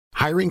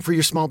Hiring for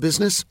your small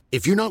business?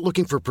 If you're not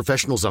looking for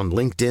professionals on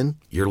LinkedIn,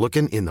 you're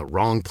looking in the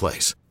wrong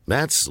place.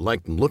 That's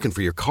like looking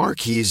for your car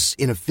keys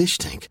in a fish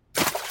tank.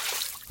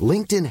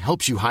 LinkedIn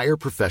helps you hire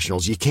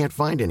professionals you can't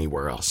find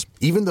anywhere else,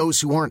 even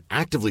those who aren't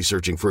actively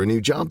searching for a new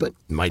job but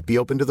might be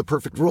open to the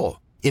perfect role.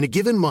 In a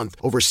given month,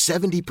 over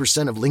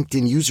 70% of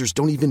LinkedIn users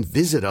don't even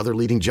visit other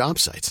leading job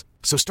sites.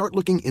 So start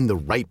looking in the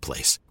right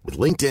place. With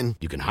LinkedIn,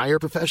 you can hire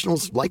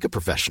professionals like a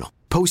professional.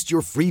 Post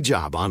your free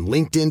job on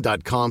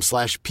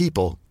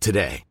linkedin.com/people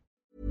today.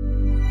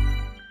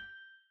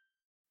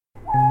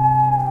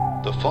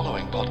 The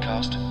following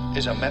podcast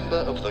is a member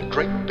of the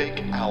Great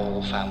Big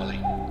Owl family.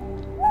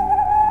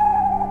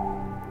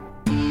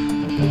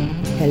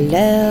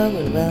 Hello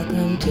and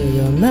welcome to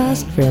You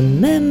Must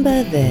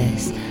Remember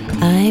This.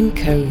 I'm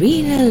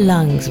Karina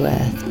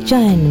Longsworth.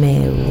 Join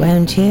me,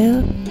 won't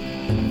you?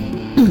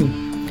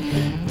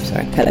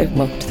 Sorry. Hello,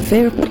 welcome to the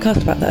Fear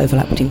podcast about the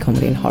overlap between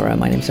comedy and horror.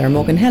 My name's Sarah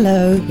Morgan.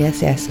 Hello. Yes.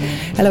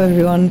 Hello,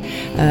 everyone.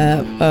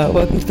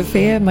 Welcome to the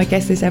Fear. My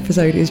guest this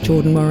episode is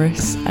Jordan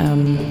Morris.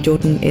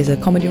 Jordan is a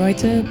comedy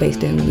writer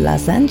based in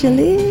Los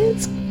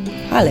Angeles,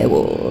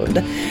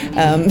 Hollywood.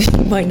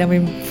 You might know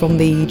him from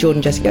the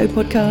Jordan Jesse Go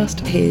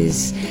podcast,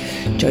 his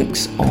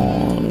jokes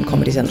on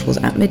Comedy Central's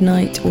At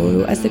Midnight,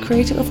 or as the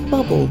creator of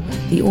Bubble,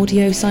 the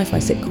audio sci-fi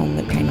sitcom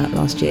that came out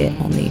last year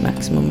on the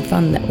Maximum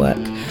Fun network.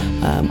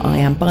 I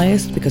am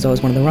biased because I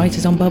was one of the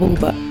writers on Bubble,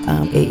 but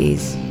it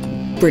is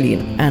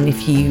brilliant, and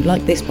if you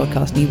like this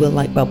podcast you will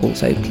like Bubble,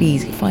 so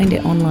please find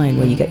it online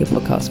where you get your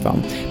podcasts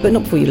from, but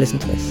not before you listen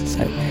to this.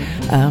 So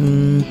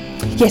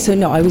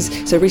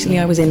recently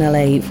I was in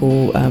LA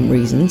for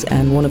reasons,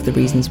 and one of the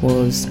reasons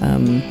was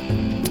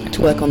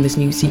to work on this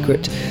new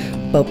secret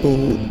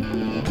bubbly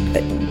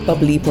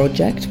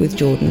project with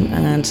Jordan,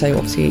 and so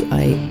obviously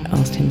I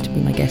asked him to be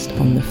my guest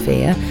on The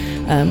Fear.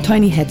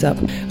 Tiny heads up,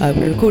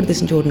 we recorded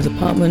this in Jordan's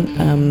apartment.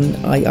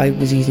 I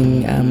was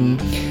using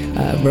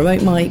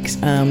remote mics.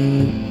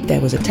 There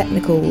was a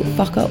technical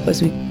fuck up,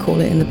 as we call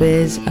it in the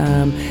biz.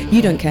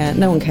 You don't care,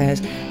 no one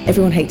cares.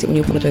 Everyone hates it when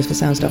you apologise for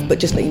sound stuff, but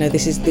just let you know,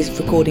 this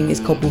recording is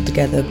cobbled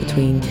together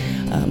between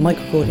mic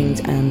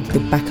recordings and the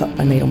backup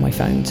I made on my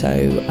phone. So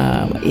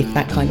if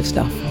that kind of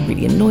stuff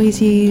really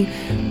annoys you,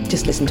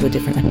 just listen to a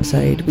different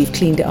episode. We've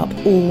cleaned it up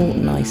all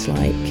nice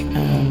like.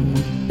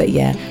 But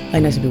yeah, I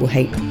know some people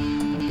hate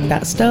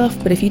that stuff,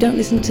 but if you don't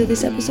listen to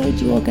this episode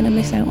you are going to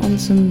miss out on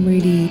some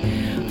really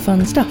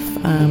fun stuff.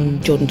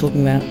 Jordan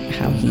talking about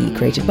how he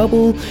created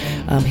Bubble,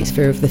 his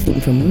fear of the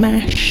theme from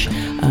MASH,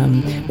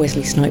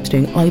 Wesley Snipes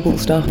doing eyeball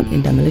stuff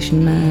in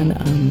Demolition Man,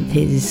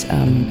 his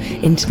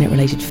internet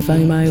related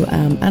FOMO,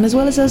 and as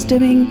well as us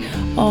doing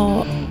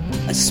our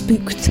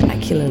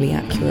spooktacularly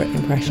accurate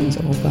impressions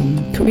of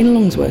Karina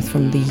Longsworth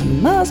from the You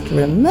Must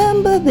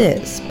Remember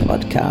This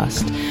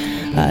podcast.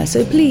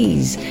 So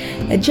please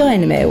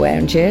join me,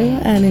 won't you,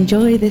 and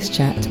enjoy this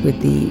chat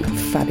with the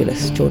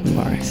fabulous Jordan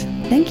Morris.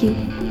 Thank you.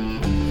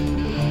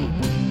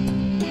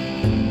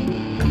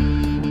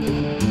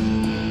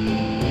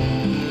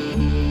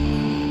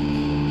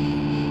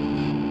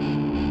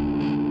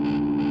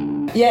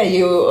 Yeah,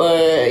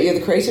 you're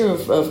the creator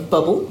of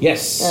Bubble.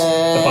 Yes,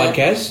 the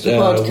podcast,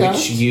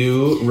 which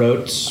you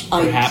wrote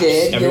perhaps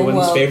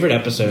everyone's favorite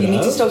episode. You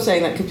need to stop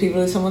saying that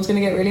because someone's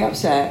going to get really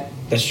upset.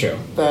 That's true.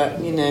 But,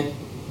 you know,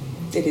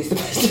 it is the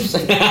best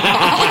episode.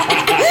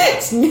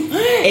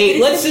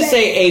 Let's just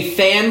say a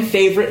fan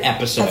favorite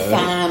episode. A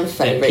fan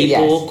favorite, that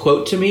people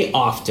quote to me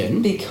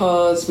often.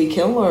 Because we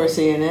kill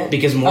Morrissey in it.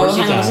 Because Morrissey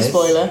dies. That's a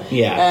spoiler.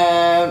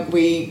 Yeah.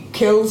 We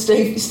kill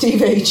Steve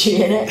Agee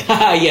in it.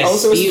 Yes.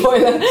 Also a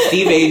spoiler.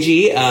 Steve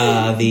Agee,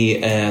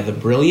 the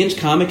brilliant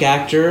comic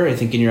actor, I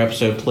think in your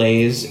episode,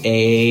 plays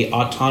a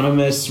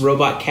autonomous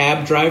robot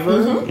cab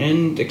driver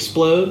and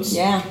explodes.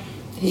 Yeah.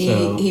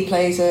 He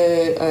plays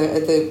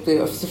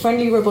the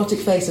friendly robotic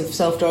face of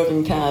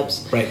self-driving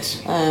cabs, right?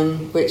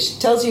 Which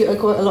tells you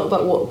quite a lot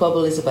about what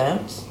Bubble is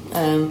about.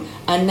 And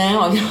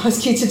now I'm going to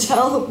ask you to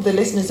tell the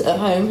listeners at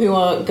home, who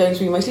are going to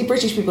be mostly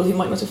British people who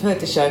might not have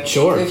heard the show.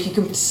 Sure. So if you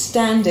can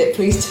stand it,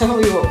 please tell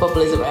me what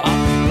Bubble is about.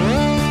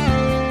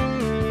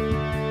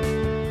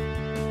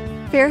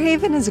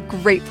 Fairhaven is a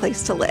great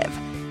place to live.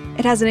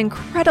 It has an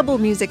incredible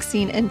music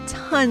scene and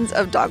tons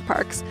of dog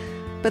parks,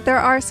 but there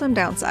are some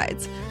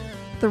downsides.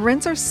 The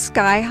rents are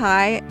sky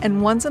high,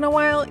 and once in a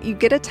while, you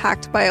get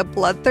attacked by a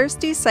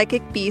bloodthirsty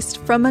psychic beast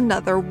from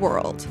another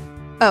world.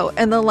 Oh,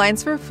 and the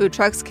lines for food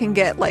trucks can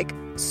get,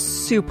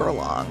 super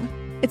long.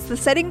 It's the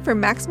setting for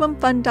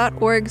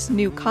MaximumFun.org's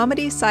new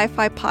comedy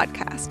sci-fi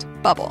podcast,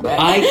 Bubble.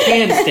 I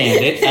can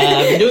stand it.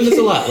 I've been doing this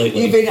a lot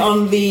lately. You've been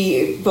on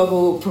the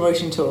Bubble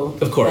promotion tour.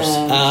 Of course.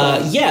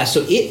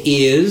 So it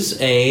is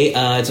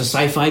it's a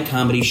sci-fi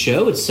comedy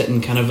show. It's set in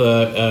kind of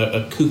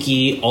a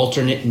kooky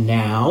alternate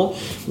now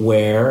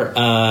where,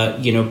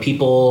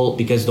 people,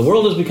 because the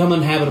world has become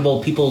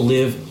uninhabitable, people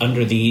live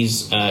under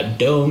these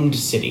domed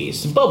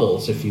cities,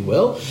 bubbles, if you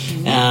will.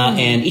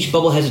 And each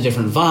bubble has a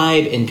different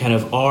vibe, and kind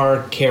of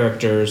our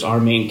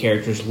main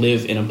characters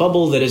live in a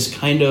bubble that is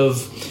kind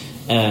of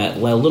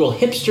a little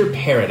hipster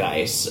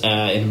paradise.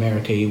 In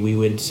America, we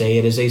would say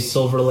it is a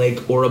Silver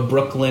Lake or a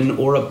Brooklyn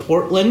or a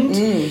Portland.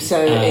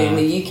 So in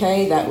the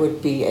UK, that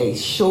would be a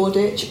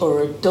Shoreditch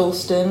or a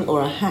Dalston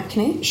or a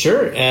Hackney.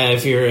 Sure.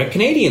 If you're a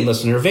Canadian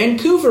listener,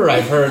 Vancouver,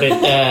 I've heard it.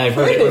 I've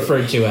heard it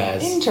referred to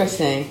as.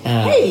 Interesting.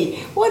 Hey,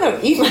 why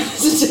not email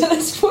us and tell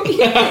us what you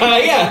think?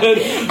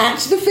 At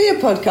the Fear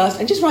Podcast,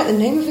 and just write the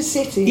name of a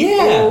city.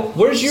 Yeah. Or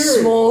Where's your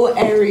small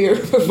area?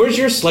 Where's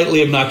your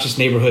slightly obnoxious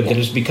neighborhood that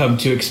has become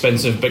too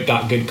expensive but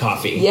got good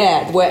coffee?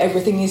 Yeah, where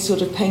everything is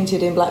sort of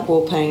painted in black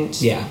wall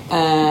paint. Yeah.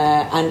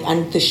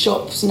 And the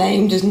shop's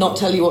name does not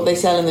tell you what they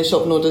sell in the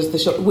shop, nor does the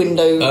shop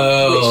window.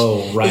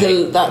 Oh,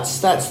 right. That's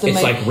the.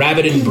 It's like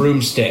rabbit and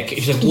broomstick.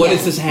 It's like, what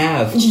does this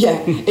have?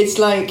 Yeah, it's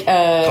like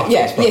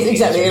yes,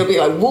 exactly. It'll be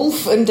like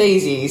wolf and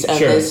daisies, and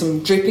there's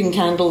some dripping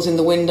candles in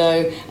the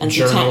window, and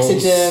some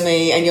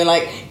taxidermy, and you're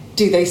like,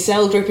 do they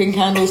sell dripping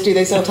candles? Do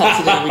they sell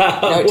taxidermy?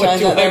 No, it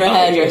turns out they're a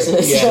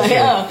hairdresser.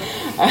 Yeah,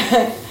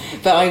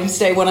 But I'm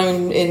staying now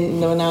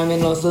I'm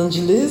in Los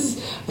Angeles.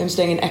 I'm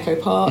staying in Echo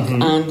Park,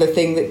 and the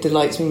thing that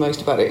delights me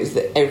most about it is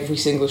that every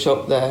single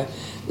shop there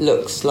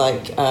looks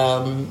like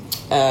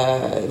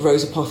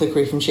Rose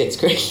Apothecary from Schitt's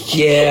Creek.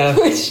 Yeah.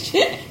 Which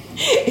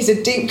is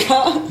a deep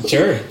cut.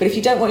 Sure. But if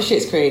you don't watch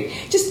Schitt's Creek,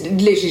 just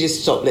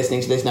stop listening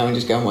to this now and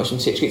just go and watch some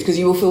Schitt's Creek, because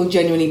you will feel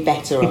genuinely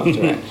better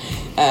after it.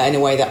 In a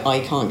way that I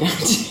can't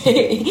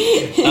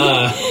guarantee.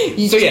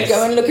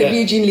 Go and look at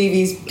Eugene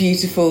Levy's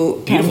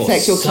beautiful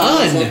pansexual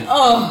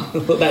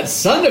son. That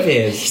son of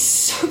his. He's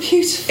so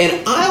beautiful.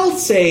 And I'll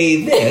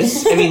say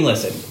this. I mean,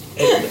 listen.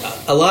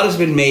 A lot has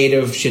been made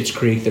of Schitt's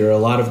Creek. There are a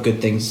lot of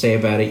good things to say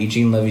about it.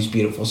 Eugene Levy's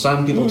beautiful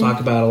son, people talk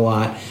about a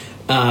lot.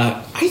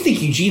 I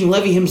think Eugene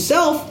Levy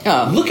himself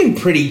looking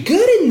pretty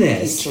good in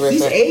this.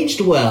 He's aged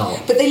well.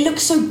 But they look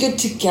so good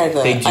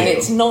together. They do. And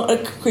it's not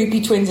a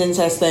creepy twins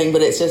incest thing,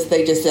 but it's just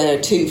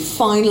they're two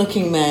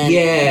fine-looking men.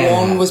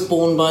 Yeah. One was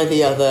born by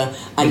the other,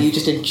 and you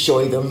just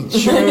enjoy them.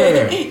 Sure.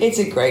 It's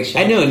a great show.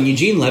 I know, and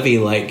Eugene Levy,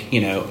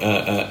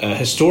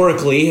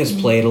 historically has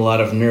played a lot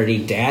of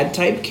nerdy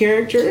dad-type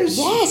characters.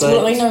 Yes,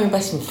 well, I know him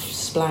best from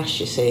Splash,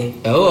 you see.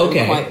 Oh,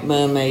 okay. I'm quite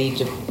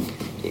mermaid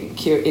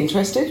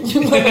interested.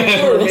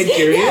 Mermaid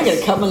curious? Yeah, I'm going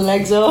to cut my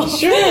legs off.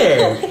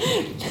 Sure.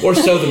 Or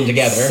sew them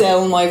together.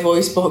 Sell my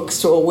voice box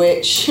to a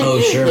witch.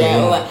 Oh, sure.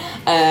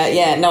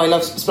 I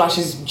love Splash.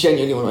 Is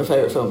genuinely one of my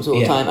favourite films of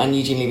all time, and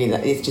Eugene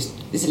Levy,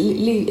 is it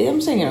Levy? I'm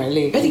saying it right,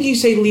 Levy. I think you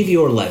say Levy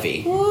or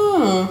Levy.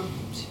 Oh.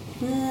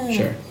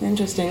 Sure.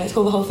 Interesting. Let's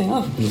call the whole thing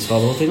off. So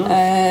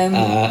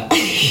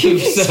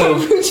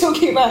we're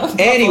talking about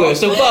Bubble. Anyway,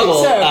 so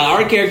Bubble,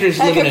 our characters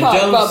live in a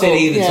dome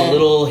city that's a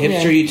little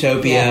hipster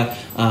utopia. Yeah.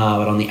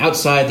 But on the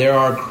outside, there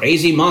are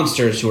crazy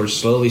monsters who are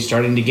slowly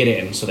starting to get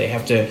in. So they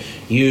have to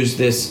use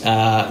this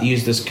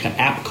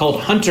app called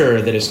Hunter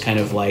that is kind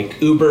of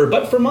like Uber,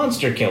 but for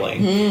monster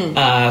killing.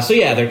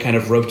 They're kind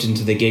of roped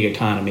into the gig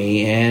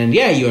economy. And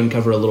you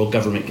uncover a little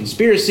government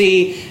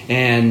conspiracy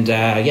and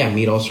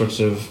meet all sorts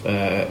of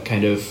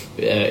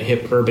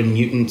hip urban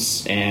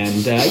mutants.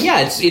 And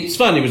it's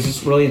fun. It was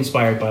just really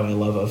inspired by my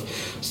love of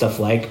stuff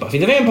like Buffy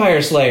the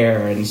Vampire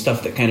Slayer and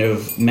stuff that kind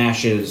of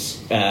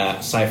mashes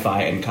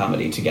sci-fi and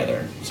comedy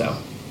together. So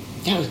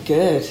that was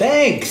good.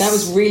 Thanks. That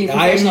was really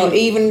professional.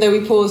 Even though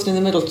we paused in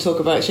the middle to talk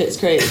about Schitt's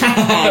Creek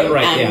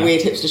and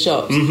weird hipster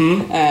shops.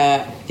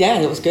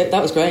 That was good.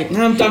 That was great.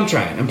 I'm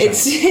trying.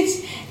 It's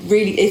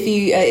really, if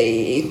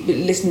you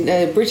listen,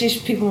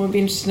 British people would be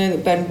interested to know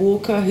that Ben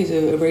Walker, who's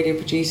a radio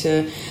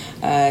producer,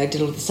 did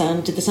the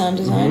sound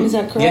design. Is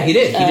that correct? Yeah, he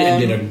did.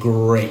 He did a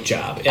great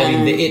job. I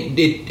mean,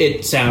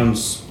 it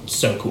sounds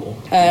so cool.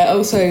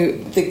 Also,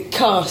 the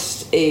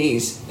cast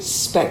is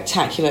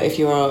spectacular if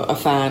you are a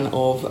fan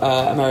of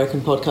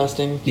American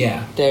podcasting.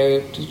 Yeah.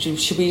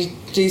 Should we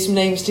do some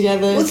names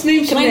together? Let's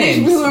name some names.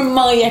 Can I name who are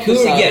my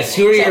episodes?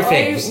 Who are your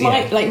faves?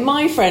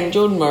 My friend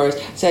Jordan Morris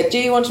said, do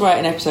you want to write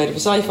an episode of a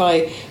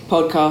sci-fi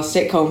podcast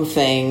sitcom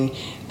thing?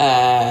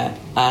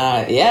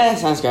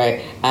 Sounds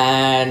great.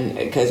 And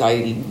because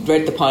I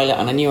read the pilot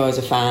and I knew I was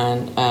a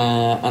fan,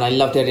 and I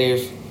loved the idea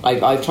of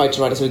I've tried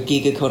to write a sort of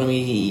gig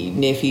economy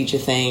near future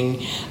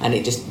thing, and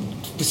it just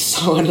was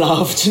so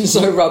unloved and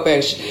so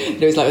rubbish.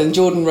 It was like when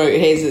Jordan wrote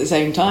his at the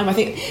same time. I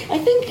think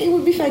it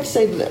would be fair to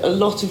say that a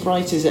lot of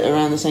writers at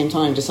around the same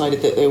time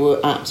decided that they were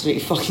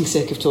absolutely fucking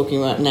sick of talking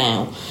about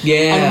now.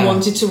 Yeah. And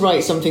wanted to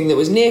write something that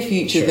was near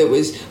future. Sure. That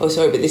was but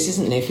this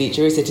isn't near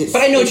future, is it?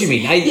 But I know what you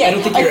mean. I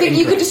don't think you're incorrect.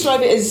 You could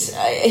describe it as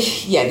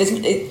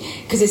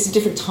because it's a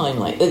different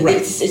timeline. Right.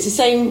 It's the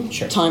same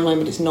timeline,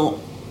 but it's not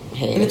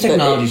here. And the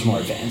technology's more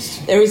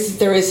advanced. There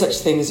is such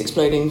thing as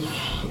exploding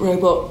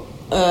robot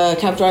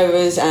cab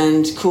drivers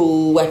and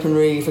cool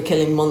weaponry for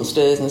killing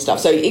monsters and stuff.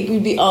 So it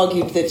would be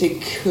argued that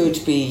it could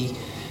be.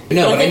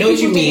 No, but I know what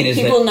you mean.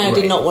 People now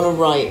did not want to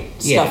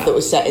write stuff that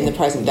was set in the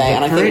present day,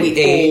 and I think we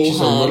age all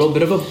is a little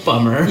bit of a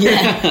bummer. I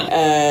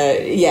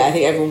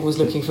think everyone was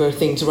looking for a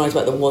thing to write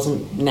about that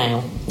wasn't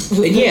now.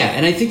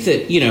 And I think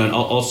that and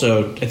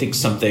also I think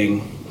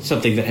something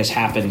that has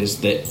happened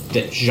is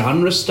that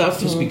genre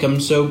stuff has become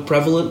so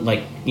prevalent.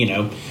 Like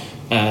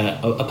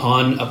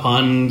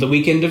upon the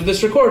weekend of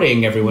this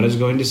recording, everyone is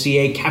going to see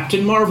a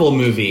Captain Marvel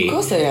movie. Of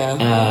course they are.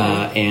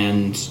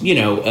 And,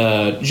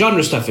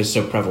 genre stuff is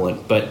so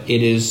prevalent, but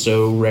it is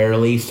so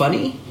rarely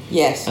funny.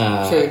 Yes,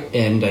 true.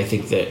 And I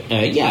think that,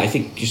 I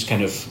think just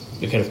kind of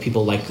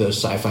people like those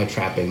sci-fi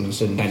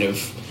trappings and kind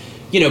of,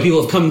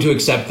 people have come to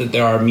accept that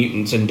there are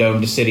mutants and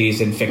domed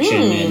cities in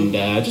fiction, and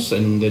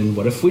then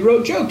what if we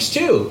wrote jokes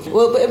too?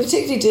 Well, but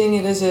particularly doing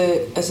it as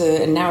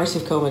a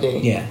narrative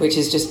comedy, which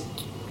is just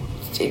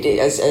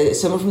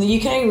as someone from the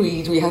UK,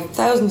 we have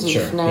thousands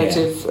of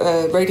narrative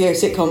radio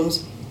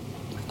sitcoms.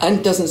 And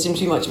it doesn't seem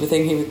too much of a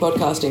thing here with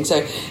podcasting.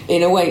 So,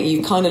 in a way,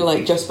 you kind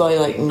of just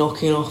by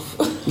knocking off.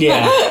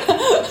 Yeah.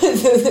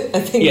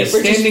 I think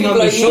standing on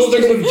the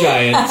shoulders of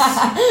giants.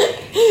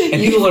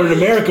 And people in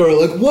America are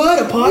like, what?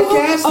 A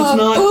podcast that's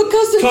not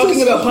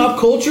talking about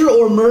pop culture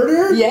or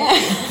murder? Yeah.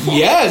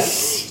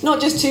 Yes. Not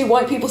just two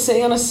white people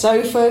sitting on a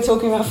sofa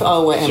talking about...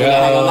 Oh, wait a minute,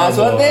 hang on. That's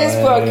what this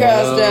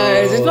podcast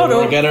does. It's not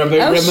all... We're going to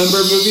remember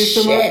movies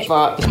so much.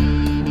 But...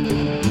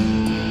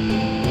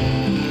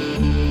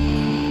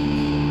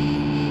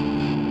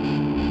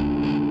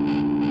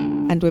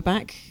 And we're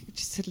back.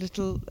 Just a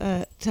little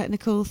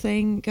technical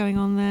thing going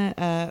on there.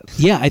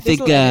 I think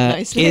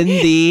in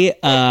the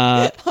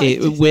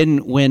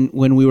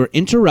when we were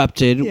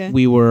interrupted,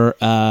 we were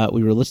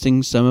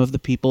listing some of the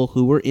people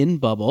who were in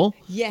Bubble.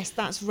 Yes,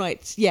 that's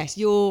right. Yes,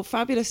 your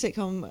fabulous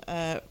sitcom.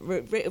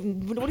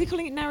 What are you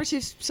calling it?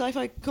 Narrative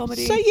sci-fi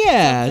comedy. So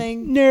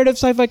narrative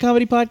sci-fi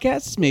comedy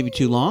podcast. Maybe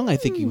too long. I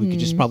think we could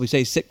just probably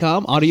say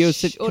sitcom, audio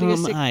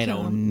sitcom. I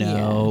don't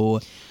know.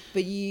 Yeah.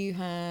 But you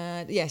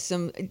had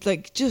some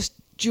just.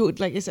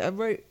 Like I said, I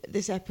wrote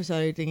this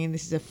episode thinking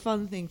this is a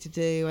fun thing to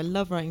do. I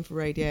love writing for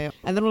radio.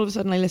 And then all of a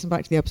sudden I listened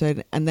back to the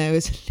episode and there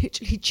was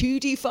literally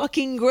Judy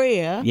fucking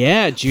Greer.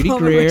 Yeah, Judy from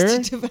Greer.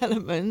 Arrested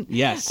Development.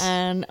 Yes.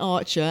 And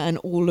Archer and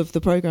all of the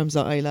programs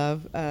that I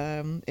love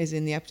is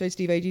in the episode.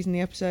 Steve Agee's in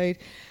the episode.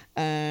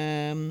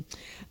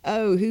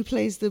 Who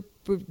plays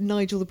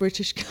Nigel the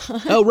British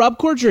guy? Oh, Rob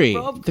Corddry.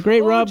 The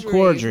great Rob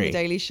Corddry. The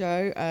Daily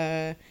Show.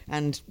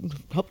 And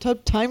Hot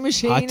Tub Time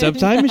Machine. Hot Tub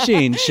Time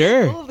Machine,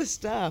 sure. All the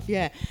stuff,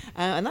 yeah.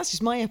 And that's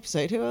just my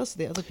episode. Who else are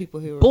the other people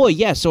who are... Boy,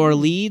 yeah, so our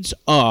leads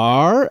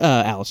are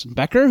Alison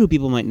Becker, who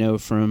people might know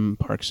from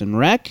Parks and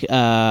Rec,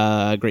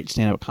 great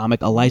stand-up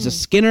comic, Eliza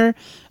Skinner,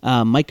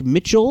 Mike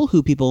Mitchell,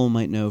 who people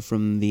might know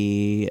from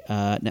the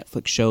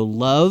Netflix show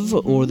Love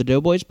or the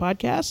Doughboys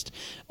podcast,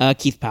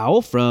 Keith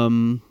Powell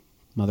from...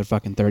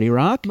 Motherfucking 30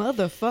 Rock.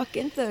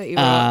 Motherfucking 30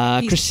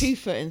 Rock. He's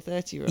Toofer in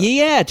 30 Rock.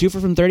 Yeah, Toofer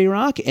from 30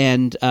 Rock.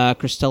 And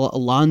Cristela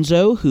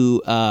Alonzo,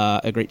 who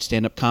a great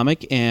stand-up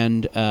comic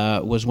and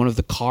was one of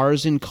the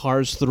Cars in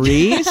Cars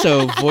 3,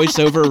 so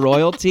voiceover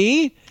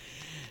royalty.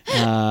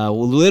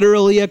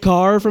 Literally a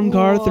car from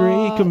Cars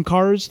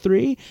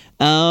 3.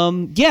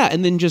 And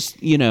then just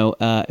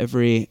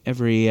every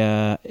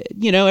LA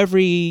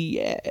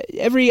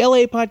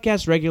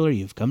podcast regular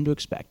you've come to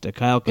expect.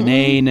 Kyle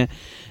Kinane,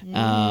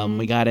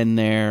 we got in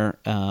there.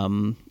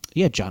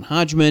 John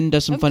Hodgman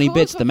does some funny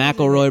bits. The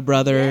McElroy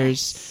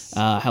brothers,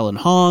 Helen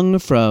Hong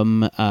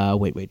from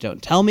Wait,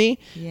 Don't Tell Me.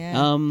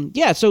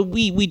 So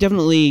we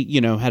definitely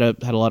had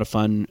a lot of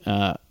fun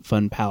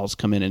pals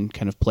come in and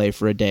kind of play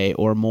for a day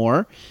or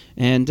more,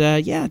 and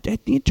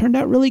it turned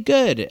out really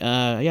good.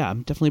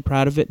 I'm definitely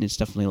proud of it, and it's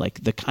definitely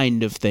like the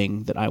kind of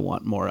thing that I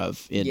want more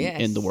of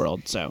in the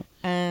world. So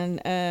and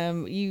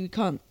you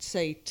can't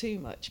say too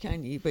much,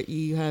 can you? But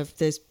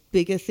there's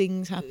bigger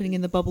things happening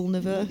in the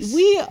Bubble-niverse.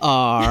 We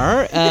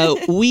are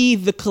we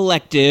the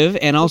collective,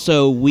 and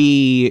also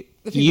we.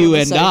 You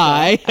and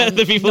I,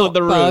 the people in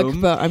the room.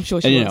 Bug, but I'm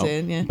sure she wants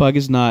in. Yeah. Bug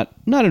is not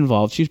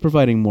involved. She's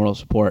providing moral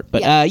support.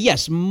 But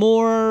yes,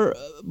 more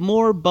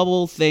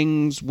Bubble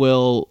things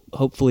will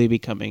hopefully be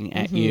coming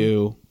at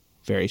you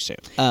very soon.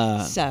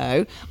 So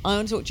I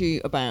want to talk to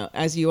you about,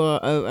 as you are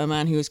a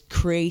man who is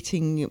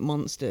creating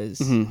monsters,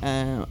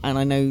 and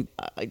I know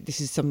this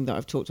is something that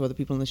I've talked to other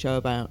people on the show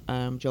about,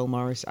 Joel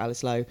Morris,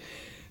 Alice Lowe.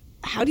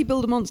 How do you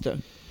build a monster?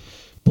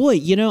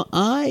 Boy,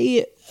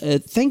 I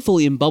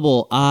thankfully in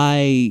Bubble,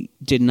 I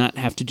did not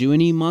have to do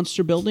any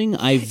monster building.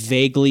 I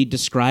vaguely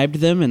described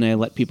them, and I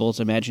let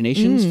people's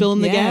imaginations fill in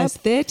the gap.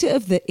 Theatre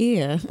of the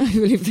ear, I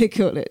believe they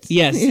call it.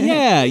 Yes,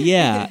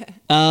 yeah.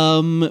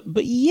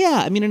 But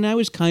yeah, I mean, and I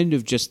was kind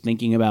of just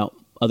thinking about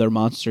other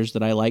monsters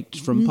that I liked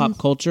from pop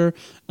culture.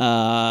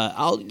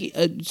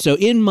 So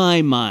in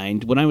my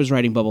mind, when I was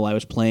writing Bubble, I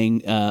was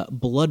playing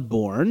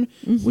Bloodborne,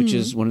 which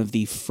is one of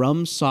the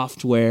From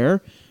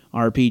Software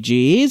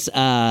RPGs,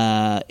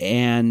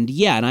 and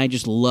I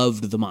just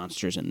loved the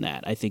monsters in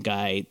that. I think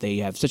they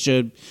have such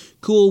a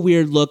cool,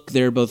 weird look.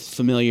 They're both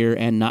familiar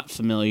and not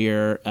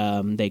familiar.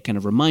 They kind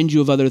of remind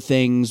you of other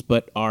things,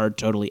 but are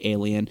totally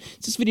alien.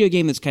 It's this video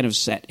game that's kind of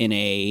set in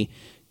a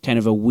kind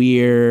of a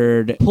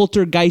weird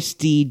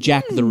poltergeisty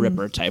Jack the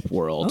Ripper type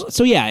world. Oh.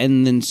 So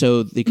and then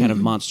the kind of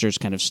monsters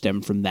kind of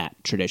stem from that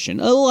tradition.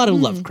 A lot of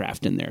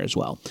Lovecraft in there as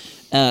well.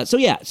 So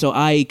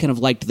I kind of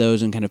liked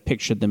those and kind of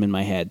pictured them in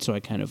my head. So I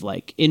kind of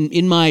like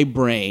in my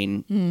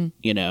brain,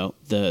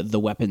 the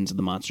weapons of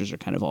the monsters are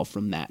kind of all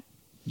from that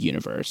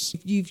universe.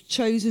 You've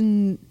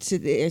chosen to.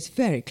 It's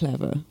very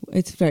clever.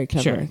 It's very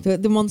clever. Sure.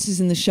 The monsters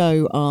in the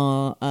show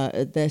are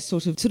they're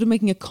sort of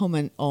making a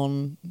comment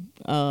on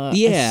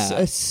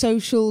a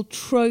social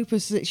trope, a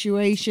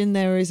situation.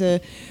 There is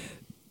a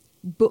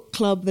book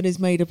club that is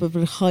made up of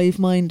a hive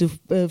mind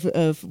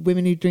of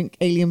women who drink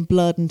alien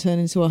blood and turn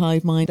into a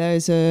hive mind.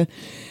 There's a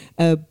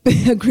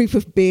group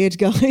of beard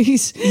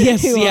guys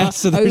who are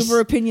so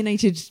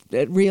over-opinionated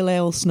real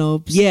ale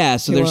snobs. Yeah,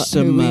 so there's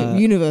some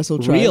universal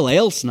trope. real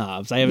ale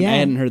snobs. I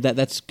hadn't heard that.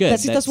 That's good.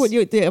 That's what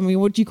you. I mean,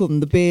 what do you call them?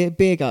 The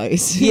beer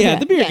guys. Yeah,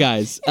 the beer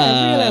guys.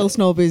 Yeah, real ale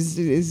snob is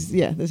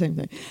the same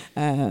thing.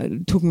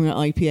 Talking about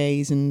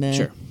IPAs and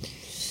sure.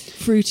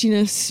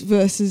 fruitiness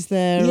versus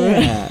their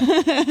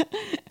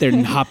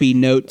their hoppy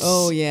notes.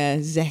 Oh yeah,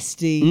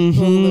 zesty,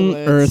 all the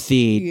words.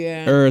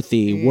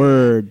 earthy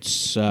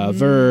words,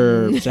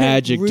 verbs,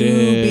 adjectives.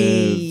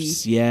 Ruby.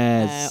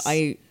 Yes,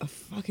 I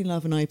fucking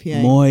love an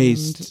IPA.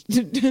 Moist.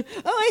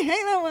 I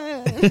hate that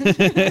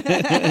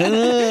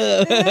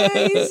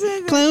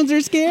word. Clowns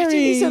are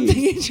scary.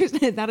 Something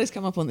interesting that has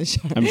come up on the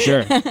show. I'm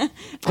sure.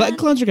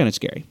 Clowns are kind of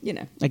scary. You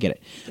know, I get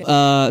it.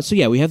 So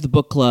yeah, we have the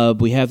book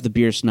club. We have the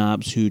beer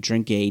snobs who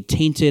drink a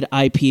tainted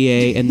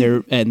IPA,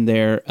 and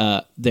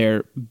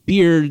their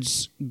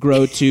beards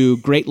grow to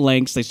great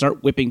lengths. They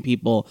start whipping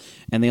people,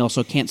 and they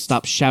also can't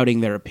stop shouting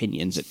their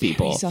opinions at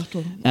people. Very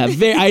subtle.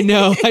 I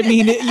know. I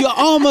mean, you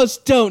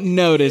almost don't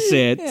notice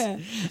it.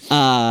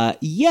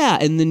 Yeah.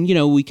 And then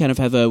we kind of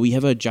have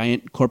a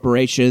giant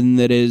corporation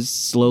that is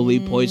slowly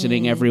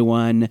poisoning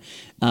everyone.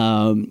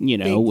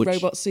 Big which,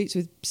 robot suits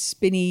with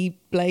spinny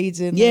blades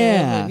in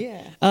yeah.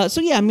 them.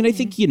 So yeah, I mean, I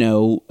think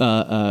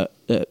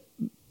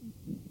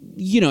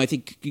I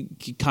think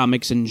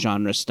comics and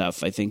genre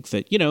stuff. I think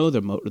that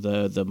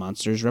the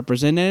monsters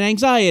represent an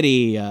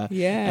anxiety.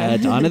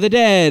 Dawn of the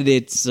Dead.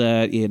 It's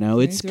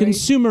it's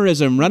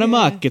consumerism run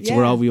amok. It's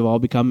where we've all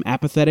become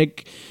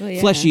apathetic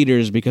flesh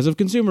eaters because of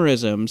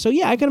consumerism. So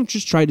yeah, I kind of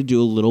just tried to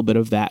do a little bit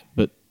of that,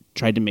 but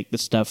tried to make the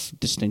stuff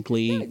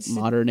distinctly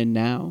modern and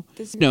now.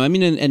 No, I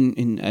mean,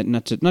 and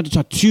not to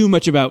talk too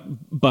much about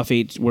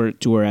Buffy,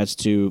 whereas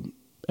to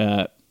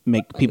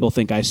make people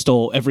think I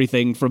stole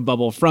everything from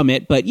Bubble from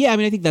it. But yeah, I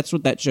mean, I think that's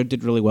what that show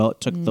did really well.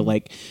 It took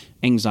the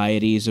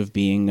anxieties of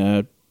being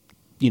a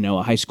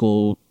high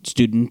school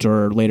student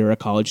or later a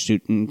college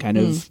student, kind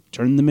of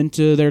turned them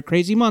into their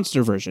crazy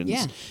monster versions.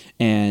 Yeah.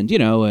 And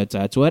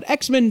that's what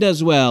X-Men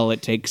does well.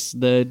 It takes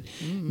the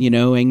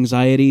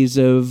anxieties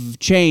of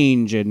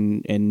change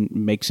and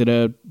makes it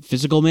a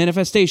physical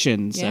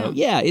manifestation. So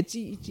yeah, it's.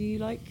 Do you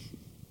like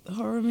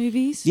horror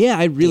movies? Yeah,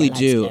 I really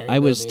do. I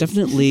was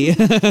definitely.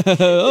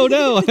 Oh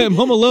no, I'm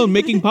home alone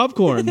making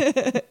popcorn.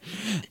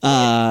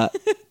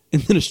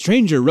 And then a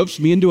stranger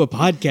ropes me into a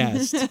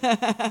podcast.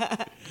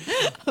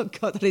 Oh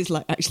God, that is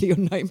actually your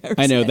nightmare.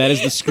 I know, that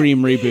is the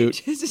Scream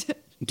reboot.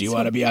 Do you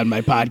want to be on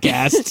my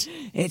podcast?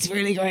 It's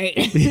really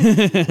great.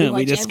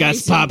 We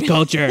discuss pop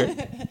culture.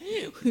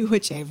 We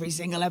watch every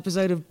single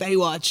episode of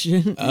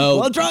Baywatch. Oh,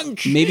 while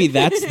drunk. Maybe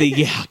that's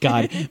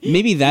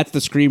maybe that's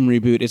the Scream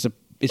reboot. Is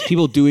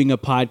people doing a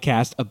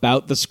podcast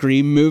about the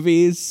Scream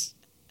movies?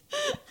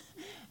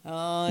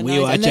 Oh, we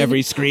watch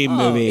every Scream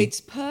movie.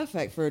 It's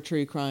perfect for a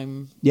true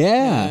crime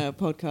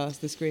podcast.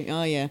 The Scream.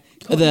 Oh yeah,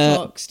 Courtney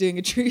Cox doing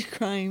a true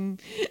crime.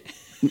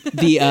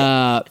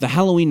 The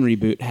Halloween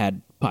reboot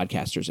had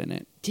podcasters in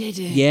it. Did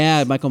it?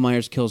 Yeah, Michael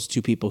Myers kills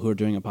two people who are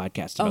doing a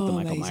podcast about the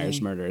Michael amazing.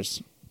 Myers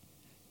murders.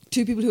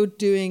 Two people who are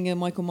doing a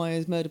Michael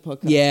Myers murder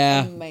podcast.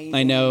 Yeah, amazing.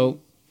 I know.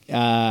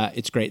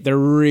 It's great. They're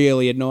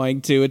really annoying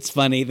too. It's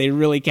funny. They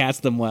really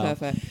cast them well.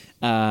 Perfect.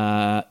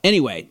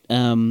 Anyway,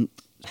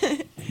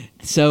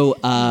 so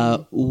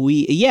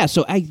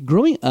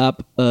growing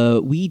up,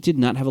 we did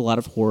not have a lot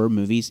of horror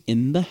movies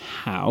in the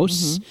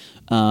house.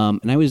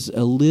 And I was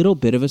a little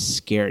bit of a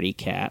scaredy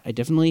cat. I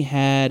definitely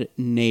had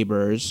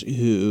neighbors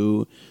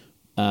who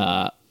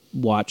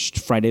watched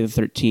Friday the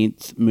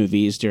 13th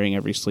movies during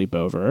every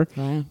sleepover.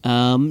 Wow.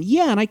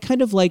 And I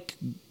kind of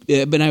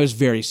but I was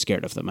very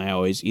scared of them. I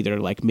always either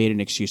made an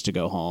excuse to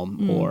go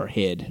home or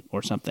hid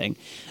or something.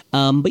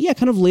 But yeah,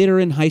 kind of later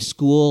in high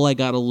school, I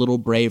got a little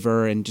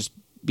braver, and just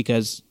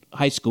because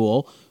high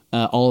school,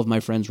 all of my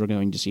friends were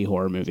going to see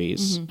horror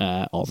movies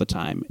all the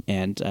time.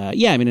 And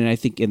and I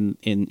think in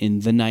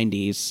the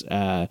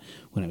 90s,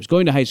 when I was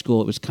going to high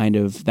school, it was kind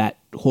of that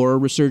horror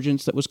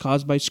resurgence that was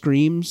caused by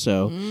Scream.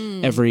 So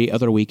every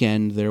other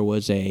weekend there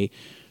was a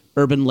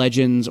Urban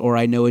Legends or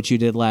I Know What You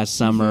Did Last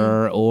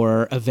Summer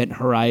or Event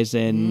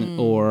Horizon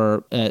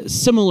or a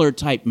similar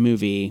type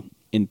movie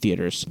in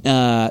theaters.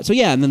 And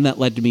then that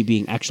led to me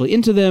being actually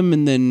into them,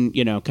 and then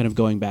kind of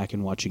going back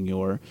and watching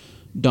your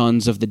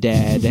Dawns of the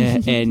Dead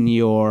and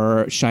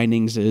your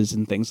Shiningses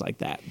and things like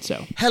that.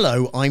 So,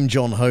 hello, I'm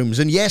John Holmes,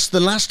 and yes, the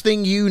last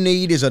thing you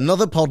need is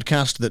another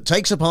podcast that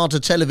takes apart a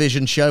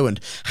television show and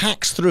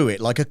hacks through it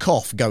like a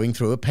cough going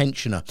through a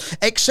pensioner.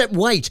 Except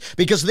wait,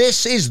 because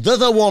this is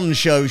The One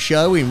Show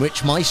in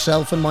which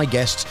myself and my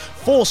guests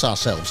force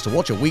ourselves to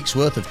watch a week's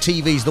worth of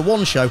TV's The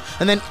One Show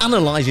and then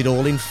analyse it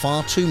all in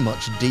far too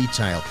much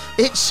detail.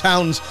 It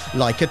sounds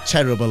like a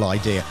terrible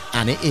idea,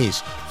 and it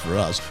is for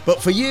us.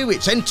 But for you,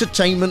 it's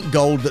entertainment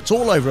gold that's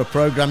all over a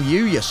programme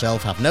you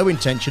yourself have no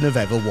intention of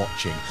ever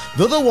watching.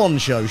 The One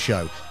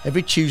Show,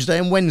 every Tuesday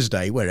and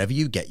Wednesday, wherever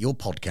you get your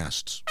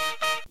podcasts.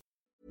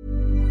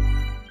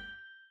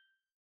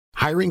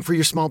 Hiring for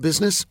your small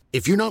business?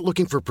 If you're not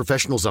looking for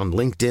professionals on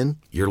LinkedIn,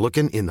 you're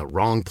looking in the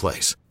wrong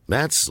place.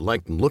 That's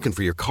like looking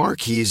for your car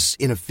keys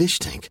in a fish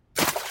tank.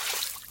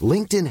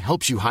 LinkedIn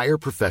helps you hire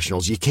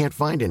professionals you can't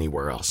find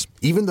anywhere else,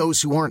 even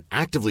those who aren't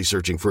actively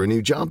searching for a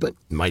new job but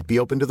might be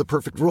open to the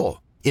perfect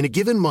role. In a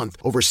given month,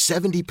 over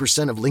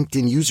 70% of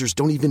LinkedIn users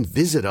don't even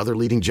visit other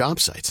leading job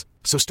sites.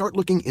 So start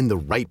looking in the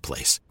right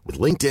place. With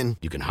LinkedIn,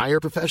 you can hire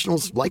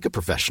professionals like a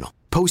professional.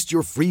 Post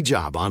your free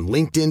job on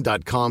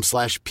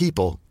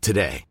linkedin.com/people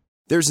today.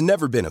 There's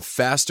never been a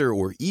faster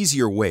or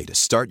easier way to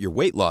start your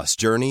weight loss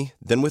journey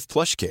than with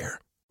PlushCare.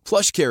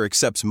 PlushCare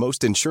accepts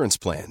most insurance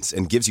plans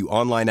and gives you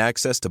online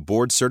access to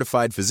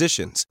board-certified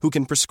physicians who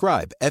can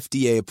prescribe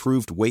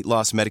FDA-approved weight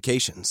loss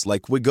medications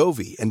like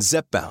Wegovy and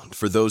Zepbound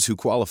for those who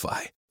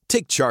qualify.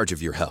 Take charge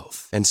of your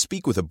health and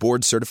speak with a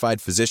board-certified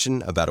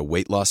physician about a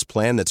weight loss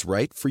plan that's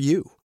right for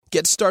you.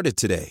 Get started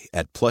today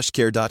at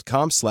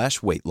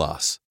plushcare.com/weight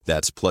loss.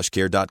 That's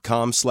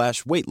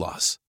plushcare.com/weight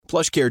loss.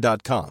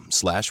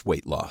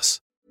 plushcare.com/weight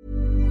loss.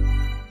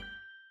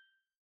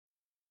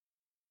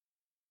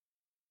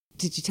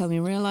 Did you tell me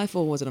in real life,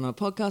 or was it on a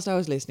podcast I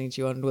was listening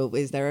to you on? Well,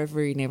 is there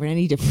never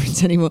any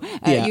difference anymore?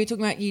 You were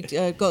talking about you'd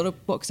got a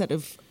box set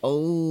of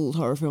old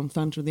horror film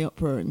Phantom of the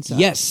Opera and stuff.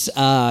 yes,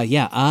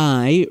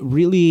 I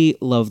really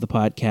love the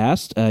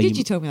podcast. Did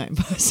you tell me that in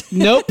person?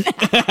 Nope.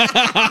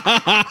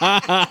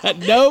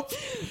 Nope.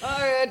 All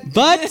right.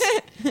 But,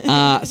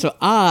 so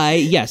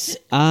I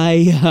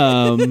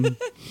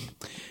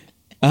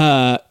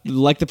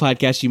like the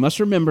podcast. You must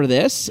remember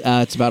this.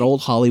 It's about old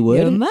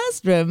Hollywood. You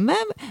must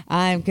remember.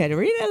 I'm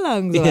Katerina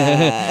Longsworth.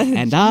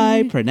 And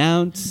I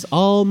pronounce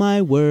all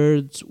my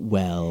words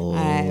well.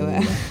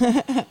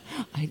 Do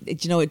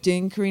you know what?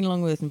 Doing Karina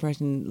Longworth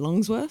impression,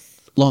 Longworth,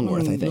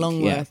 I think.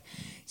 Longworth. Yeah.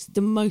 It's the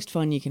most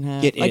fun you can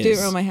have. It I do it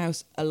is. around my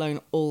house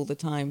alone all the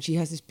time. She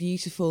has this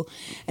beautiful,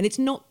 and it's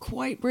not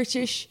quite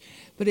British,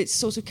 but it's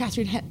sort of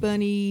Catherine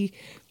Hepburn-y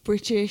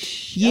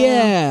British.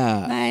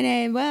 Yeah. My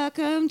name,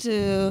 welcome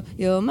to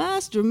You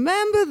Must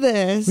Remember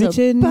This.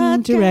 Written, a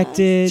podcast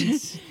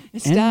directed,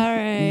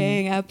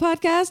 starring a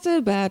podcast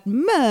about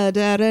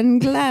murder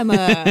and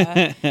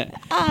glamour,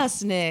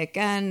 arsenic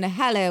and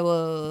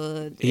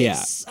Hollywood. Yeah.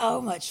 It's so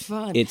much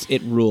fun.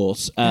 It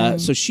rules.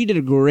 So she did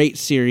a great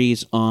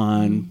series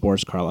on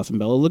Boris Karloff and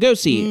Bela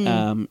Lugosi,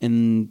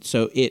 and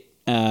so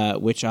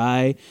which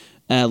I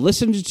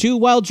listened to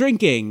while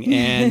drinking,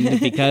 and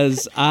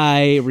because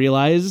I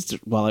realized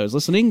while I was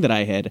listening that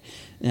I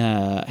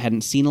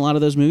hadn't seen a lot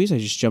of those movies, I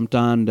just jumped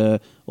on to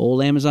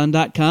old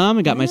Amazon.com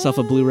and got myself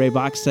a Blu-ray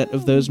box set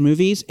of those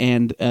movies,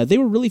 and they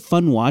were really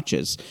fun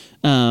watches.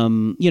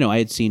 I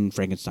had seen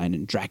Frankenstein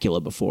and Dracula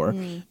before,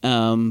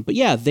 but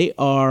yeah, they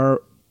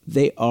are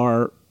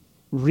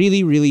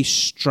really, really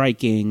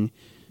striking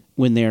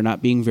when they're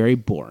not being very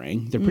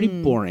boring. They're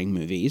pretty boring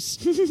movies,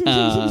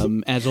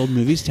 as old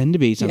movies tend to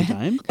be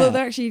sometimes. Yeah. Well,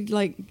 they're actually,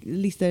 like, at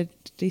least they're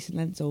decent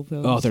lengths, old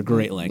films. Oh, they're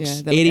great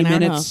lengths. Yeah, 80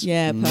 minutes.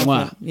 Yeah, perfect.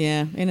 Mwah.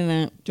 Yeah, in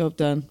and out, job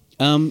done.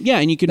 And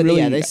you can But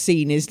really... yeah, the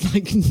scene is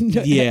like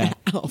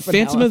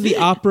Phantom of the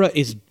Opera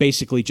is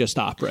basically just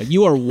opera.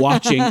 You are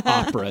watching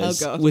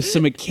operas with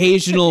some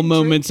occasional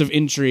moments of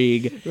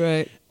intrigue.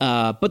 Right.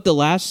 But the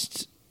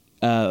last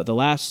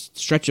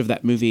stretch of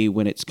that movie,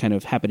 when it's kind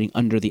of happening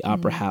under the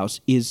opera house,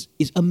 is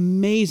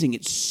amazing.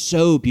 It's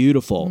so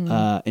beautiful.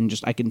 And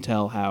just, I can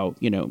tell how,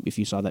 if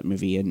you saw that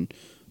movie in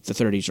the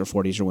 30s or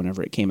 40s or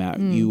whenever it came out,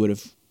 you would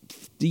have,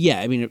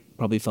 it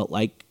probably felt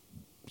like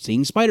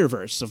seeing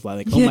Spider-Verse, of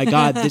like, oh my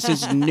God, this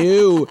is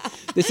new.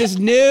 This is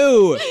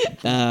new.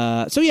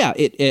 But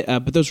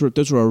those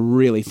were a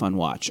really fun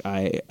watch.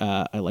 I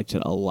liked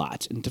it a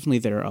lot. And definitely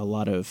there are a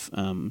lot of,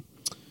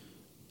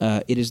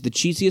 it is the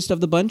cheesiest of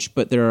the bunch,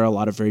 but there are a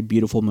lot of very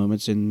beautiful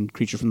moments in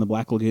Creature from the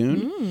Black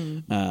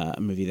Lagoon, a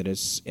movie that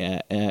is,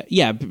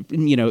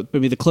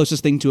 maybe the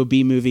closest thing to a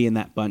B movie in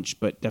that bunch,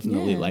 but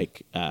definitely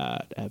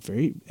a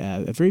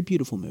very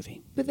beautiful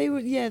movie. But they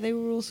were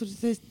all sort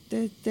of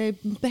they're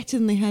better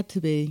than they had to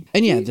be,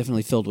 and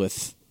definitely filled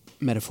with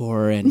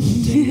metaphor and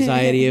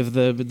anxiety of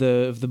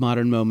the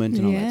modern moment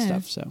and all that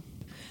stuff. So,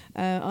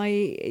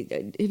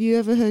 have you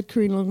ever heard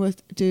Karina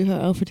Longworth do her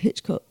Alfred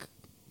Hitchcock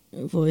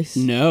voice?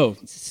 No.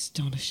 It's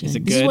astonishing. Is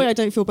it This is good? why I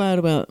don't feel bad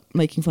about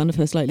making fun of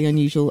her slightly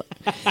unusual,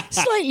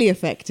 slightly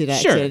affected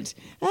accent.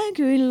 I'm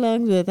Karina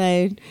Longworth.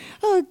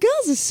 Oh,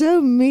 girls are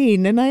so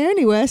mean, and I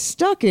only wear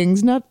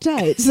stockings, not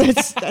tights. That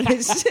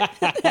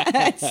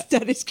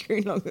is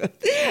Karina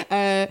Longworth.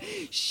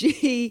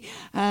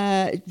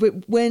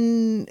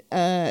 When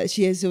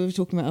she is, so we were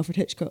talking about Alfred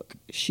Hitchcock,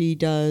 she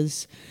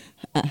does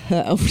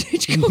her Alfred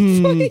Hitchcock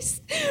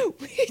voice,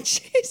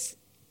 which is...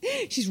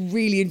 She's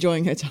really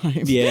enjoying her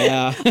time.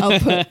 Yeah.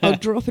 I'll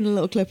drop in a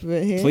little clip of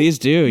it here. Please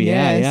do.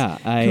 Yeah, Yes.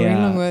 yeah.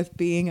 Karina Longworth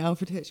being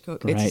Alfred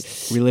Hitchcock.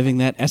 Right. Reliving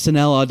that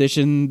SNL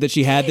audition that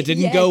she had that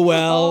didn't go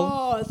well.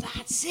 Oh,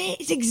 that's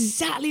it. It's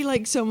exactly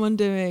like someone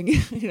doing.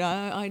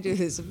 I do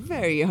this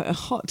very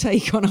hot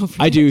take on Alfred.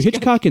 I do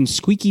Hitchcock and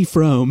Squeaky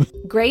Frome.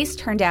 Grace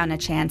turned down a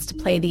chance to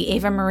play the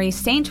Ava Marie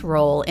Saint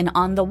role in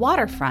On the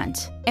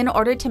Waterfront in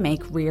order to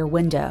make Rear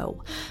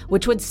Window,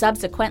 which would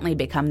subsequently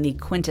become the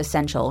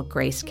quintessential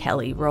Grace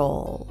Kelly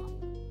role.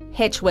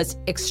 Hitch was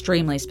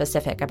extremely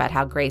specific about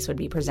how Grace would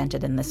be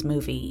presented in this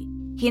movie.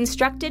 He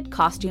instructed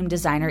costume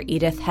designer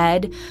Edith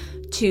Head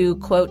to,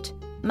 quote,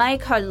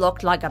 make her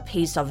look like a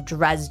piece of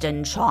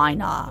Dresden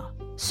china,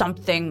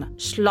 something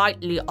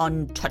slightly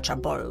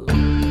untouchable.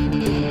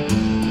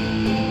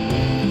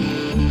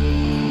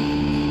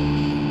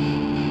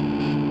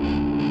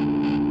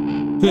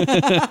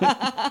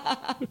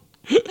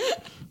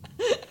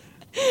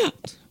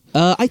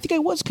 I think I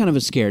was kind of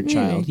a scared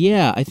child.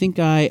 Yeah, I think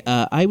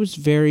I was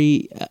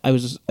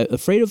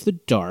afraid of the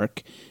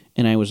dark,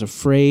 and I was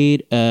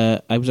afraid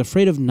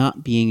of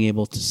not being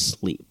able to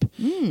sleep.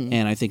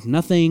 And I think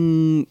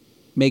nothing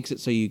makes it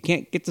so you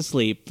can't get to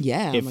sleep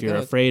if you're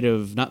afraid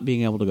of not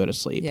being able to go to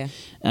sleep. Yeah.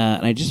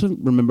 And I just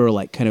remember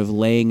like kind of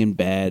laying in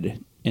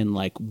bed and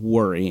like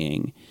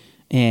worrying,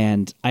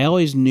 and I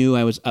always knew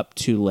I was up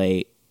too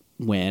late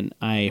when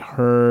I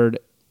heard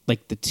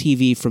like the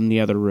TV from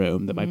the other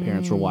room that my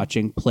parents were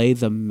watching play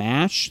the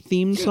MASH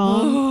theme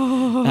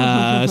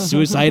song,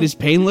 Suicide is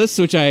Painless,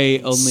 which I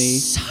only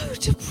so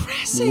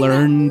depressing.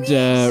 learned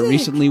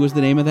recently was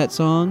the name of that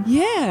song.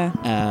 Yeah.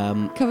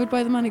 Covered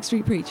by the Manic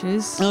Street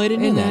Preachers. Oh, I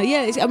didn't know that.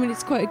 Yeah,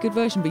 it's quite a good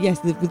version, but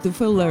yes, with the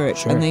full lyrics,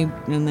 Sure.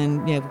 and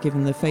then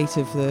given the fate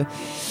of the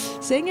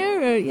singer,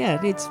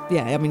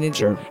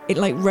 Sure. it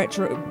like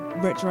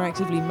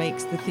retroactively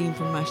makes the theme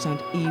from MASH sound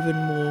even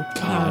more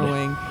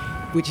harrowing.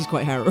 Which is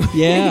quite harrowing.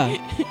 Yeah.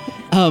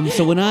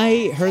 So when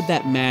I heard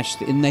that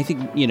MASH, and I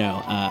think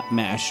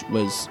MASH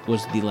was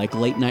the like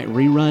late night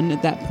rerun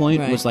at that point.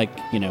 Right. Was like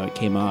it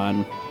came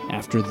on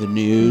after the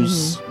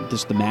news.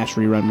 Just the MASH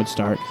rerun would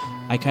start.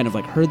 I kind of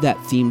like heard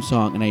that theme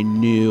song, and I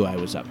knew I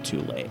was up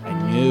too late. I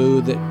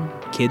knew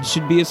that kids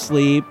should be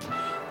asleep.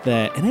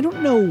 And I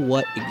don't know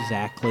what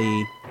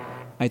exactly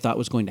I thought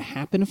was going to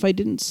happen if I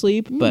didn't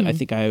sleep, but I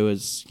think I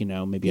was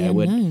maybe I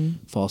would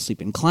fall asleep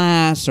in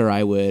class, or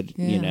I would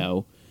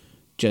or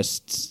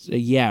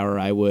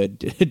I would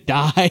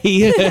die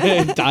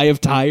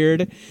of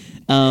tired.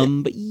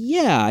 But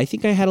yeah, I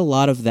think I had a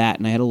lot of that,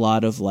 and I had a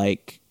lot of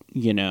like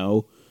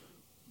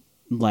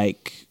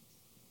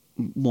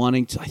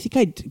wanting to. I think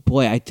I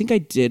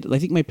did. I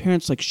think my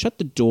parents like shut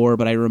the door,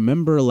 but I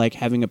remember like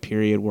having a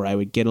period where I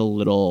would get a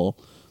little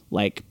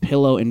like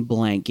pillow and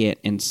blanket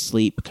and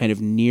sleep kind of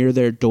near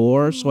their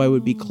door, so I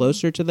would be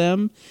closer to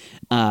them,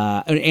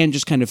 and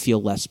just kind of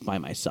feel less by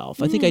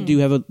myself. I think I do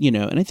have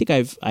and I think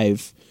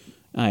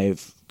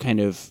I've kind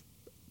of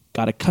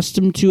got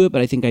accustomed to it,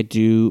 but I think I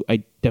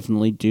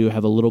definitely do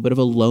have a little bit of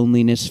a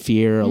loneliness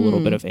fear, a little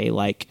bit of a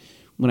like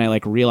when I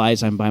like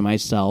realize I'm by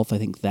myself, I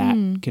think that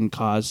can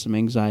cause some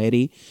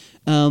anxiety.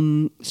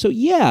 So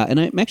yeah, and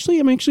I'm actually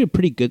a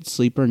pretty good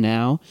sleeper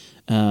now.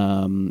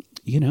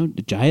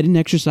 Diet and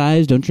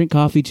exercise, don't drink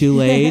coffee too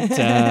late,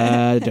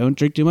 don't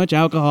drink too much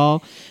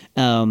alcohol.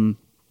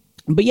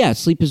 But yeah,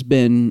 sleep has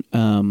been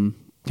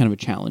kind of a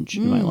challenge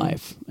in my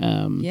life.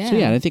 So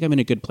yeah, I think I'm in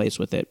a good place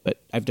with it,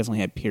 but I've definitely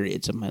had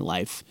periods of my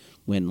life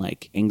when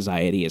like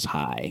anxiety is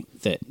high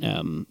that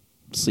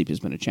sleep has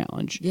been a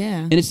challenge.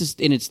 Yeah. And it's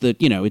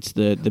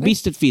the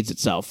beast that feeds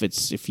itself.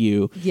 It's if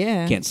you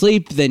can't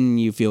sleep, then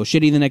you feel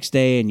shitty the next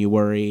day and you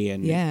worry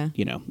and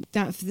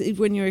that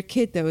when you're a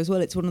kid though as well,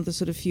 it's one of the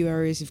sort of few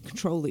areas of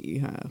control that you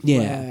have.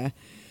 Yeah.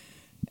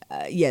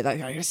 Where,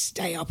 like I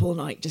stay up all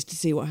night just to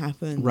see what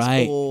happens.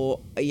 Right. Or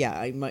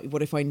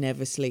what if I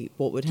never sleep?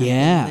 What would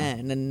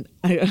happen then? And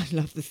I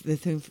love the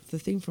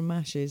theme from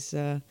MASH is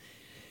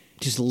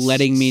just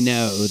letting me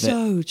know that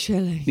so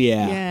chilling.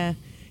 Yeah. Yeah.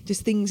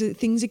 Just things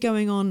are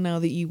going on now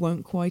that you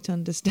won't quite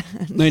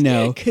understand. I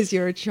know. Because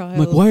you're a child. I'm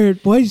like,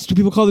 why do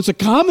people call this a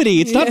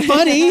comedy? It's not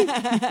funny.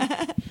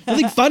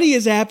 Nothing funny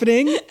is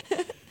happening.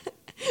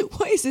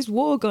 Why is this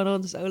war gone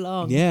on so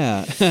long?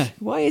 Yeah.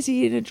 Why is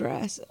he in a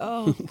dress?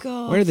 Oh,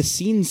 God. Why are the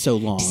scenes so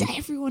long? Does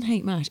everyone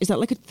hate MASH? Is that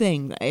like a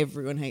thing that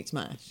everyone hates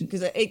MASH?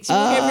 Because it's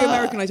like every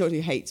American I talk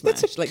to hates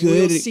MASH. Like,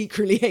 we all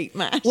secretly hate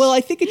MASH. Well,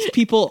 I think it's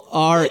people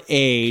our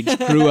age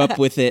grew up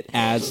with it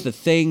as the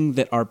thing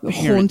that our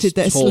parents haunted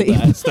their told sleep.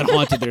 us that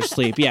haunted their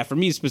sleep. Yeah, for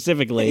me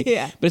specifically.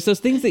 Yeah. But it's those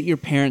things that your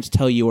parents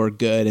tell you are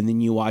good, and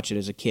then you watch it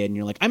as a kid, and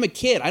you're like, I'm a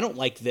kid. I don't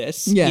like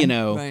this. Yeah, you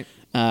know. right.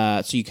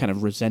 So you kind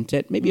of resent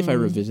it. Maybe if I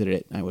revisited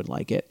it, I would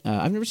like it.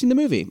 I've never seen the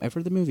movie. I've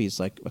heard the movie is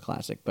like a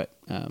classic, but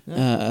I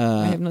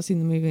have not seen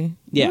the movie.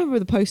 Yeah. I remember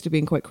the poster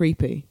being quite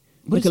creepy.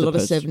 What Like is a the lot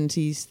of poster?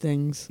 70s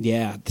things.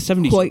 yeah, the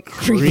 70s Quite were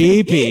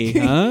creepy,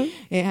 huh?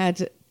 It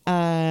had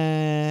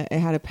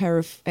a pair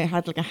of. It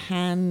had like a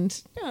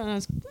hand. No, no,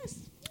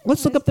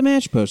 Let's look up the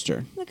MASH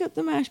poster. look up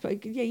the MASH.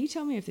 But yeah, you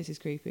tell me if this is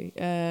creepy.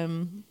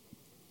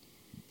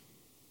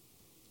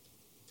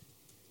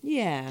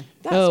 Yeah.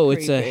 That's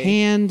It's a creepy.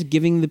 hand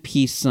giving the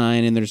peace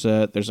sign, and there's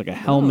like a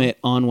helmet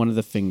on one of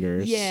the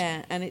fingers.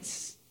 Yeah, and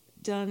it's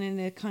done in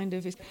a kind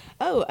of.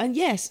 And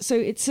yes, so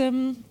it's a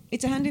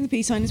hand in the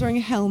peace sign. It's wearing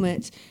a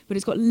helmet, but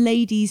it's got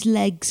ladies'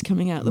 legs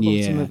coming out the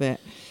bottom Yeah. of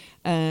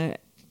it,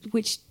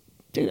 which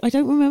I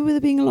don't remember there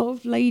being a lot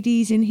of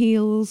ladies in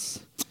heels,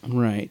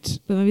 Right.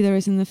 but maybe there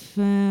is in the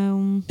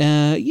film.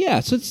 Yeah,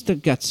 so it's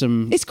got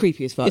some. It's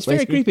creepy as fuck. It's very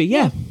basically. creepy,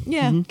 yeah.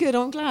 Yeah, good.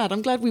 I'm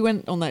glad we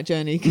went on that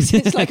journey because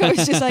it's like I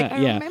was just like, I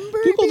yeah. remember.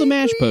 it Google the being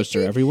MASH creepy.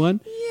 poster, everyone.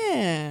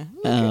 Yeah,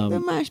 look at the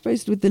MASH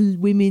poster with the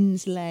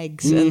women's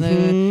legs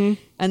and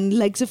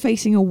legs are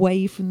facing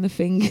away from the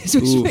fingers,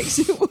 which Oof. makes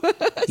it worse.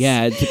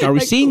 Yeah, it's like, are we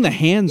Like, seeing the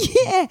hand's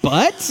Yeah.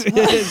 butt?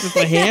 Does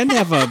the hand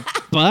have a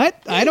butt?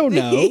 I don't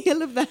know. The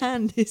heel of the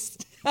hand is.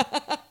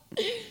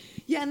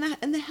 Yeah,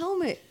 and the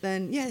helmet.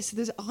 Then so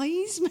there's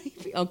eyes.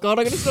 Maybe. Oh God,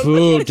 I'm gonna stop.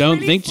 Ooh, It's don't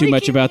really think too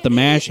much freaking about the me.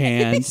 MASH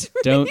hand. It's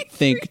Don't really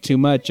think too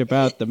much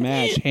about the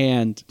MASH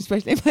hand.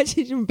 Especially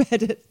imagine you're in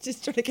bed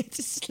just trying to get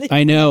to sleep.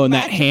 I know, and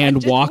that MASH hand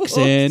just walks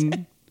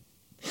in.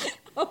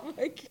 Oh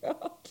my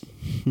God.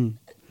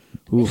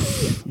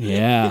 Oof.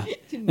 Yeah.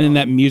 And then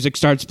that music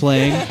starts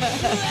playing.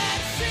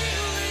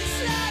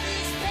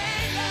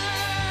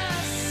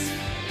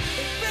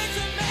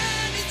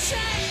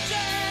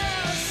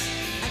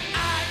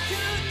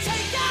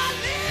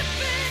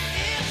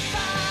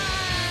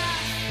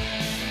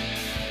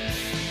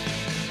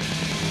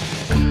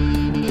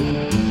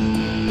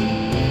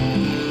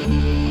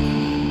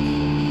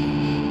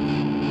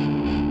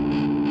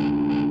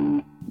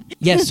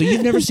 Yes, so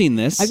you've never seen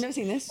this. I've never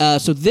seen this.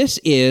 So this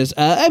is,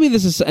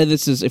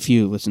 this is, if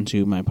you listen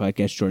to my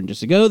podcast, Jordan,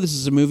 just ago, this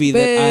is a movie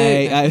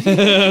that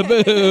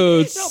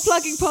Boo. Not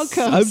plugging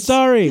podcasts. I'm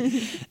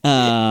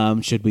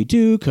sorry. Should we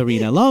do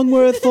Karina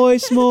Longworth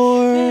voice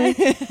more?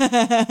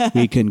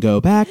 We can go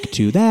back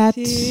to that.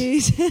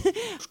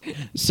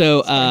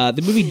 So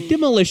the movie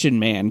Demolition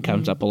Man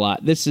comes up a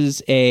lot. This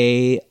is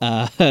a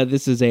I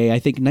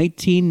think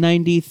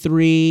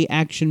 1993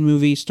 action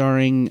movie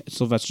starring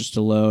Sylvester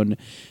Stallone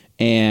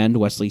and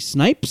Wesley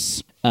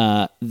Snipes. He's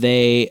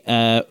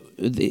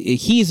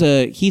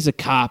a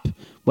cop.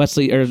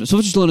 Sylvester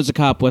Stallone is a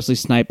cop. Wesley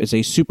Snipes is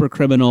a super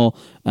criminal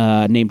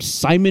named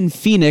Simon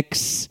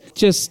Phoenix.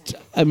 Just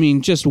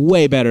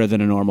way better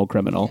than a normal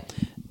criminal.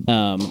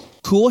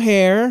 Cool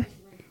hair,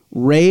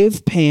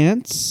 rave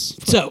pants.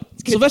 So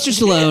Sylvester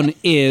Stallone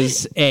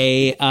is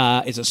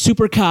a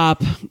super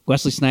cop.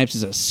 Wesley Snipes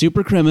is a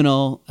super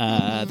criminal.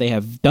 They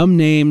have dumb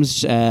names.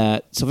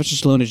 Sylvester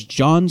Stallone is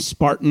John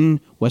Spartan.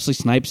 Wesley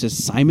Snipes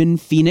is Simon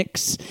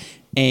Phoenix.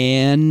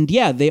 And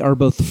they are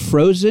both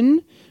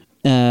frozen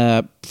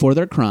for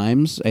their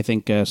crimes. I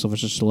think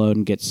Sylvester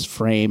Stallone gets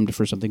framed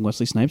for something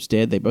Wesley Snipes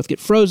did. They both get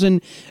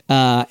frozen,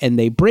 and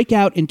they break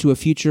out into a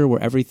future where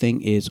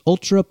everything is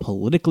ultra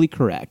politically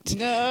correct.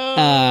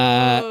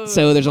 No.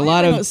 So there's a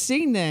lot I've of not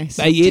seen this.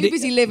 Too Too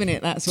busy living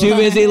it. That's too why.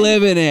 busy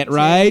living it,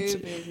 right?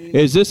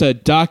 Is this a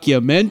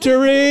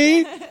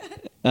documentary?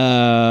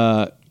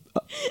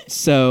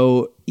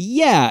 So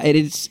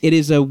it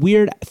is a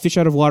weird fish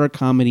out of water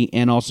comedy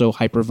and also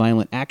hyper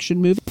violent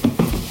action movie.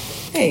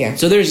 There you go.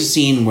 So there's a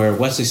scene where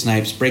Wesley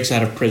Snipes breaks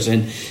out of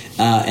prison,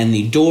 and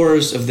the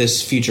doors of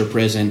this future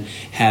prison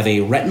have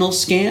a retinal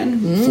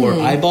scan for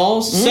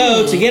eyeballs.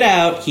 So to get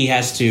out, he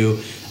has to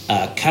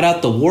cut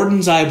out the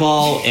warden's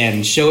eyeball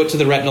and show it to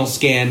the retinal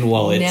scan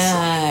while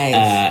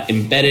it's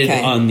embedded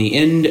on the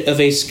end of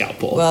a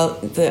scalpel. Well,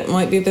 that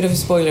might be a bit of a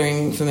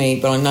spoilering for me,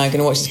 but I'm now going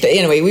to watch this. But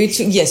anyway, we've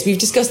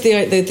discussed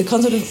the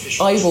concept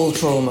of eyeball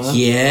trauma.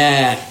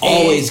 Yeah,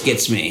 always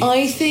gets me.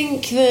 I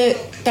think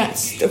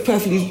that's a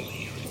perfectly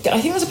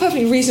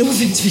reasonable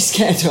thing to be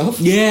scared of.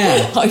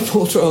 Yeah.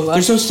 Eyeball trauma.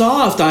 They're so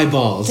soft,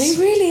 eyeballs. They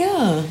really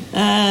are.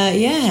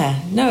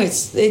 No,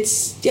 it's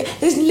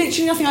there's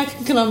literally nothing I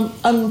can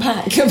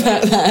unpack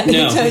about that.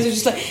 No. In terms of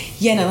just like,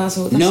 that's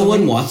all. No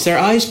one wants their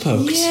eyes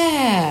poked.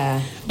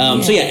 Yeah.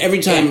 So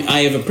every time I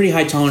have a pretty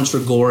high tolerance for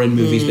gore in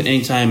movies, but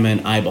anytime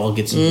an eyeball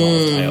gets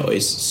involved, I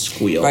always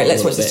squeal. Right,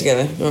 let's a watch little this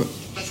bit. together.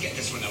 Let's get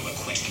this one over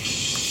quick.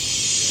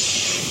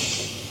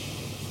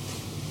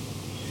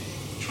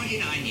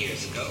 29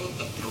 years ago,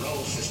 the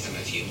parole system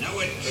as you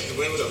know it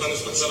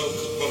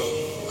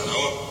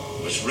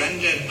was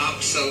rendered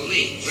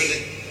obsolete.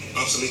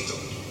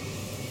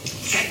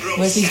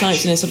 Wesley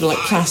Snipes in a sort of like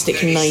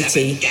plastic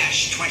nightie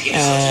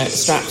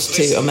strapped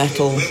to a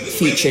metal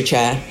feature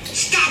chair.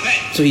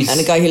 So he's, and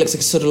a guy who looks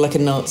like sort of like a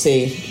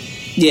Nazi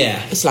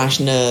slash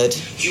nerd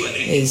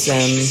is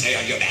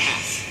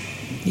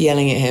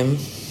yelling at him.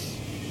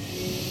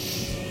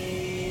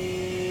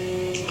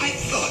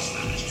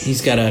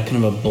 He's got a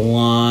kind of a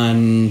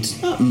blonde,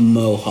 not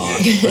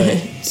mohawk, but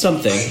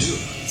something.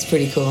 It's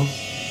pretty cool.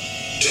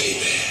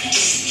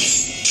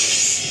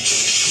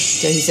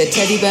 So he said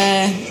teddy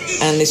bear,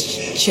 and this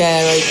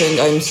chair opened.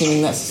 I'm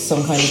assuming that's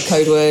some kind of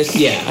code word.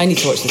 Yeah. I need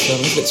to watch this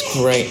film. It looks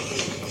great.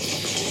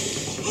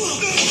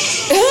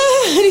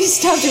 And he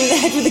stabbed him in the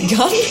head with a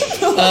gun?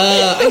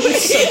 I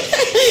guess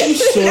some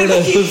sort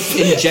of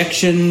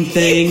injection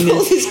thing. He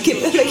pulled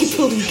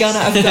his gun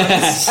out of the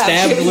gun.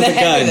 Stabbed with a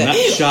gun, not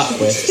shot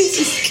with. This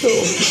is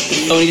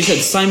cool. Oh, and he just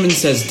said Simon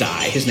Says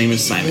Die. His name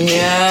is Simon.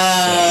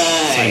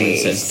 Nice. Simon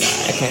Says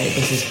Die. Okay,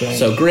 this is great.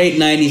 So great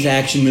 90s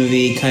action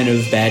movie, kind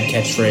of bad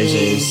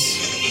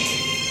catchphrases.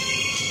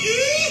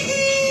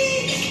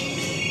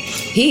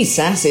 He's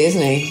sassy,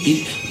 isn't he?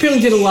 He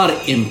apparently did a lot of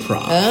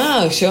improv.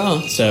 Oh,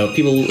 sure. So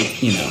people,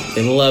 you know,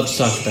 they love to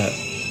talk about...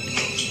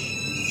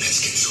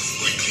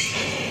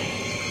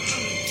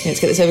 Let's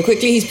get this over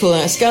quickly. He's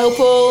pulling out a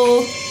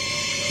scalpel.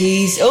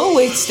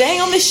 We're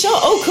staying on this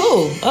shot. Oh,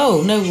 cool.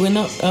 Oh, no, we're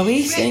not. Are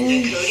we staying?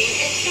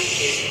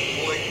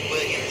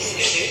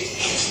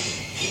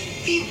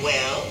 Be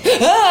well.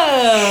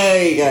 Oh,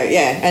 there you go.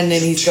 Yeah, and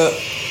then he's got...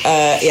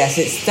 yes,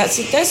 that's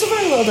a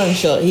very well done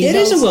shot. It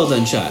is a well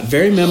done shot.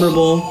 Very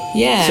memorable.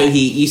 Yeah. So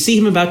you see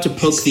him about to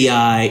poke the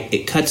eye.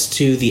 It cuts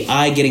to the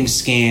eye getting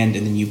scanned,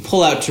 and then you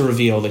pull out to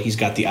reveal that he's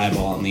got the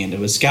eyeball on the end of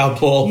his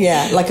scalpel.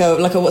 Yeah, like a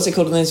what's it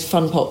called? One of those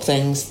fun pop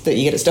things that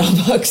you get at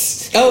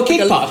Starbucks. Oh,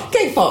 cake pop.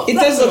 Cake pop. It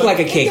does look like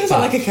a cake pop.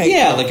 Like a cake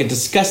yeah, pop. like a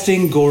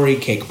disgusting, gory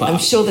cake pop. I'm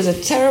sure there's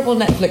a terrible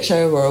Netflix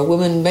show where a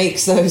woman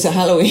makes those at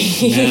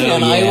Halloween,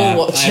 and I will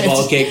watch it.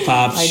 Eyeball cake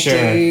pops.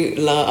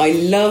 I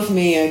love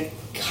me a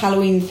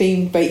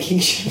Halloween-themed baking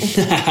show.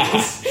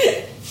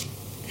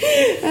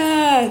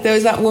 There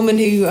was that woman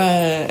who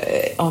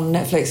on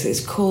Netflix. It's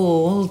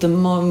called the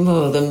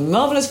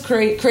Marvelous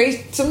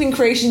something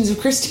Creations of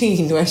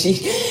Christine, where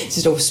she's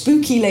just a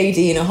spooky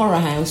lady in a horror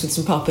house with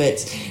some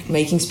puppets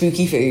making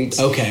spooky foods.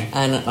 Okay,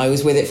 and I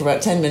was with it for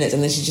about 10 minutes,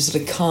 and then she's just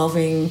sort of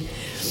carving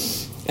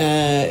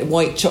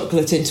white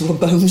chocolate into a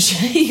bone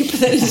shape.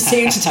 That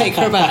seemed to take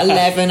her about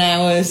 11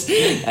 hours.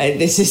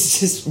 This is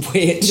just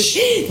weird.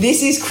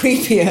 This is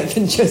creepier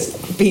than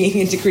just being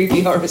into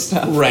creepy horror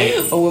stuff. Right.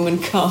 A woman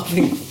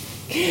carving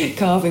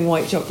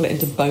white chocolate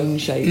into bone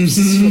shapes.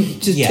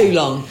 Just too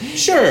long.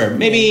 Sure,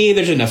 maybe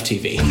there's enough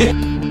TV.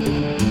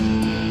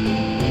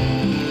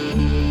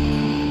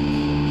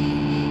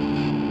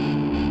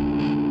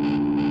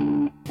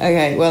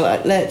 Okay,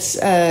 well, let's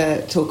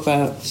talk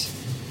about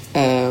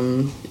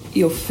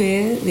your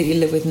fear that you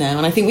live with now.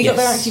 And I think we got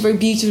there actually very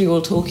beautifully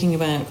while talking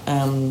about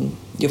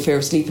your fear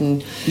of sleep.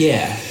 And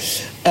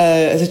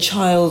as a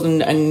child,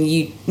 and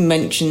you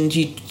mentioned,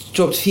 you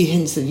dropped a few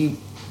hints that you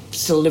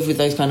still live with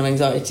those kind of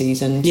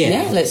anxieties. And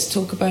let's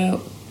talk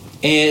about...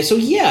 I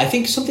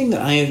think something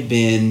that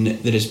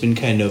that has been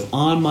kind of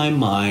on my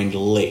mind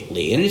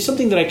lately, and it's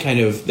something that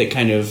kind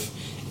of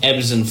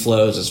ebbs and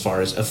flows as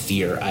far as a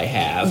fear I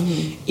have,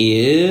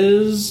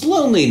 is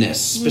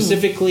loneliness,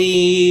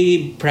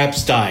 specifically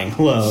perhaps dying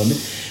alone.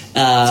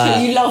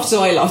 You laughed,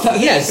 so I laughed.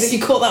 Yes. But if you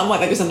caught that, it might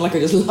make it sound like I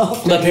just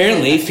laughed. Well,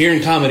 apparently, fear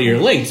and comedy are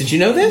linked. Did you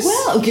know this?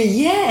 Well, okay,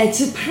 yeah.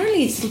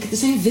 Apparently it's like the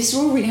same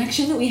visceral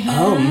reaction that we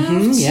have. Oh,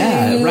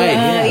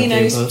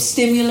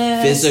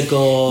 stimulus.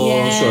 Physical,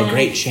 sort of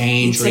great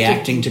change, it's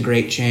reacting to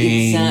great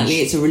change.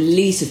 Exactly. It's a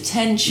release of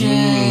tension.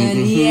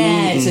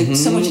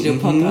 Someone should do a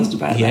podcast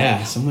about that.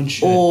 Yeah, someone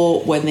should.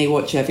 Or when they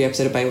watch every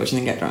episode of Baywatch and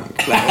then get drunk.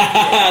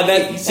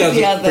 That sounds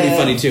pretty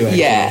funny too, actually.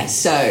 Yeah,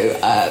 so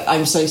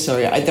I'm so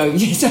sorry. I don't...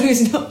 Yes, I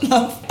was not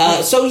love.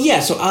 So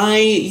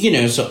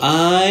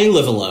I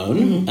live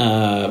alone.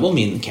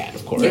 Me and the cat,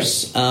 of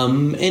course.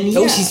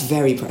 She's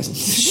very present.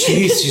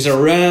 she's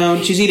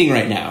around. She's eating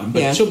right now,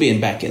 but she'll be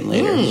back in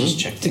later. Just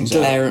check things out. To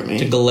glare at me.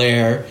 To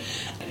glare.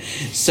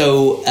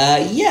 So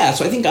I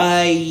think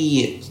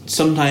I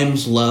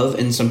sometimes love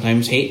and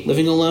sometimes hate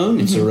living alone.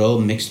 It's a real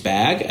mixed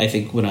bag. I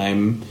think when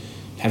I'm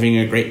having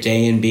a great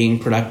day and being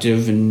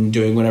productive and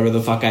doing whatever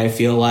the fuck I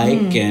feel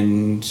like,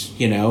 and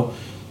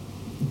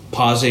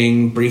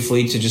pausing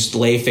briefly to just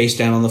lay face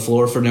down on the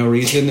floor for no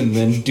reason and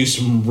then do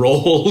some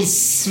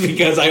rolls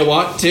because I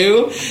want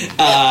to.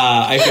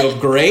 I feel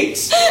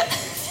great.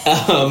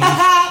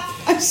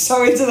 I'm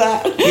sorry to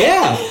that.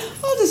 Yeah.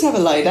 I'll just have a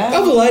lie down.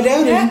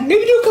 and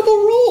maybe do a couple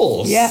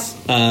rolls.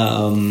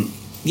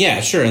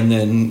 Yeah. Sure. And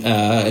then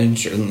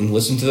and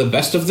listen to the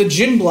best of the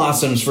Gin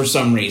Blossoms for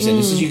some reason.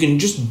 This is, you can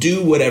just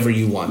do whatever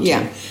you want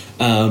to.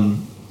 And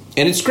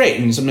it's great.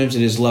 And sometimes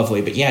it is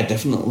lovely. But yeah,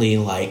 definitely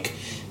like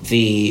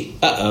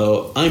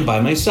I'm by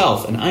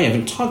myself and I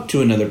haven't talked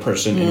to another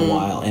person in a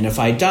while. And if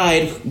I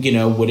died,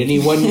 would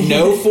anyone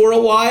know for a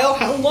while?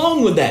 How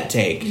long would that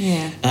take?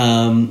 Yeah.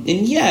 And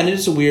it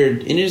is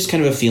it is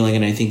kind of a feeling,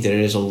 and I think that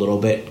it is a little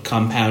bit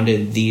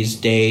compounded these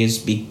days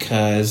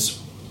because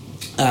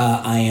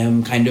I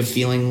am kind of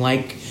feeling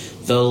like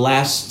the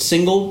last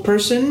single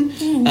person,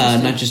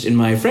 not just in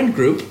my friend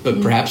group,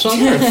 but perhaps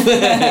on Earth.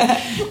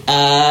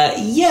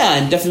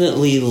 And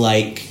definitely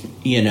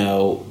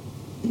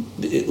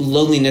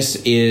loneliness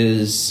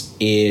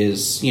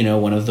is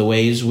one of the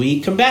ways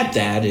we combat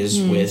that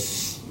is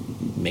with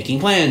making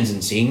plans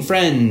and seeing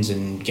friends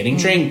and getting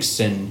drinks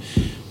and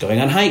going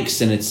on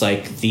hikes. And it's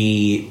like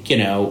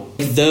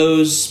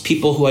those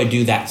people who I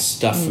do that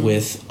stuff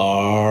with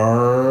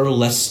are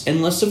less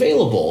and less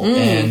available.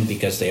 And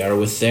because they are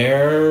with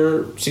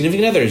their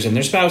significant others and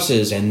their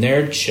spouses and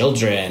their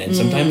children, and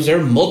sometimes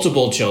they're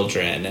multiple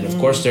children, and of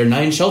course they're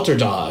 9 shelter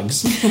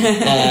dogs.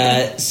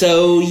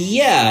 So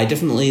yeah, I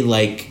definitely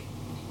like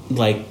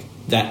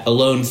that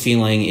alone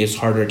feeling is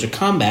harder to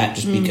combat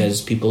just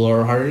because people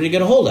are harder to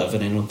get a hold of.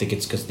 And I don't think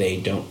it's because they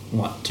don't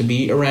want to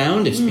be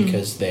around. It's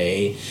because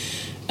they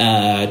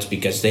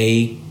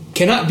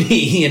cannot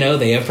be,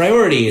 they have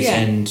priorities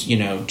and,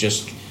 so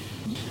just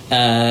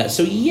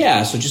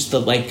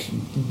the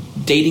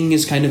dating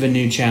is kind of a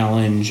new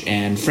challenge,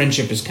 and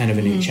friendship is kind of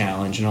a new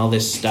challenge, and all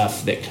this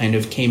stuff that kind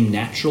of came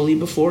naturally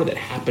before, that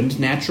happened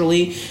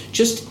naturally,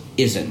 just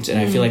isn't. And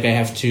I feel like I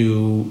have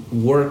to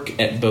work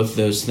at both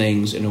those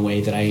things in a way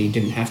that I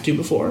didn't have to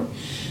before.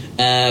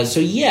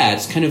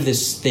 It's kind of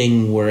this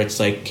thing where it's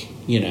like,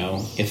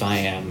 if I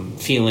am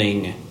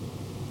feeling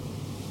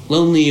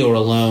lonely or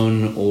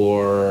alone,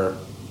 or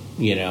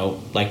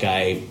like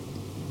I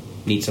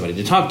need somebody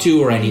to talk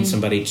to, or I need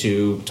somebody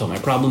to tell my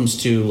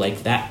problems to,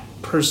 that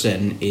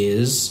person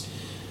is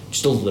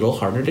just a little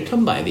harder to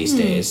come by these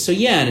days. So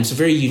and it's a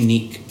very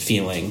unique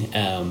feeling,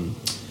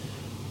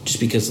 just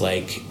because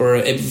or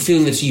a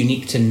feeling that's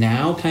unique to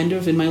now kind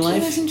of in my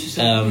life. That's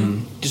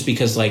interesting. Just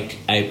because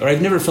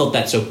I've never felt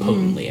that so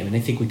potently. I mean, I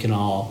think we can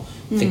all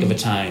think of a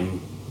time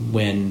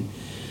when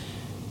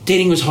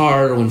dating was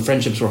hard or when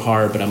friendships were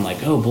hard, but I'm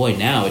like, oh boy,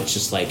 now it's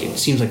just it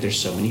seems like there's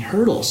so many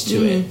hurdles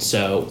to it.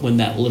 So when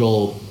that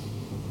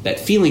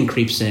feeling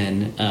creeps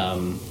in,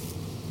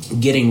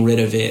 getting rid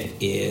of it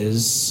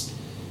is,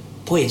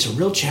 it's a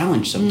real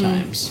challenge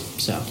sometimes.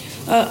 So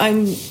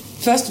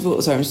first of all,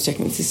 sorry, I'm just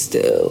checking this is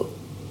still.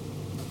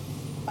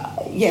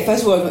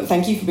 First of all,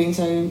 thank you for being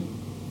so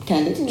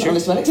candid and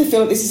honest about it. I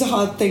feel like this is a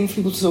hard thing for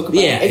people to talk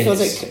about. Yeah, it feels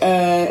like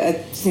I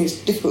think it's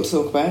difficult to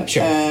talk about.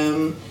 Sure.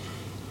 I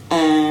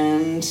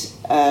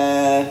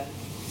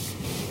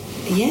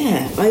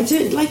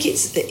don't like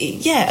it's.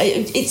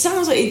 It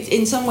sounds like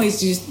in some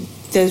ways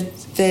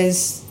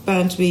there's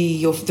bound to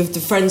be the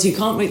friends who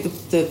can't make the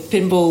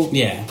pinball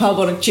pub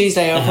on a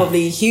Tuesday are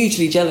probably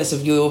hugely jealous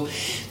of your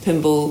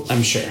pinball.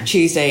 I'm sure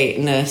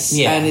Tuesday-ness,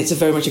 and it's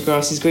very much a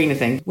grass is greener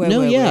thing. I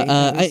know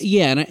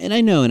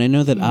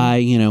that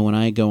I when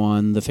I go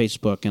on the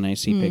Facebook and I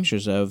see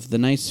pictures of the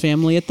nice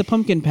family at the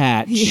pumpkin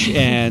patch,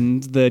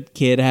 and the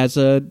kid has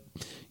a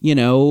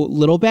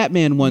little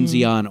Batman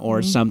onesie on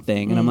or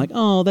something, and I'm like,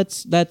 oh,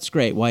 that's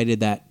great. Why did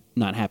that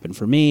not happen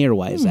for me, or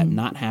why is that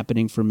not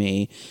happening for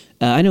me?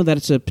 I know that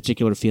it's a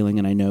particular feeling,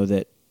 and I know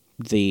that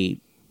the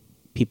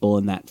people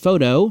in that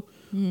photo,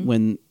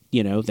 when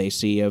they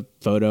see a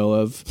photo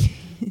of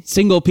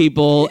single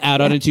people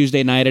out on a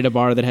Tuesday night at a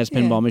bar that has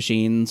pinball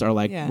machines, are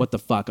like, what the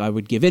fuck? I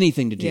would give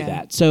anything to do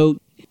that. So,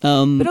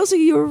 but also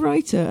you're a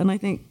writer, and I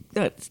think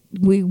that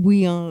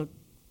we are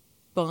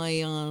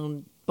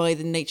by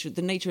the nature of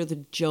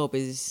the job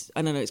is,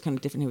 I don't know, it's kind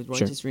of different here with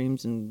writers'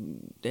 rooms,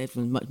 and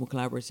everyone's much more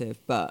collaborative,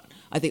 but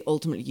I think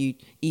ultimately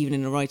even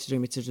in a writer's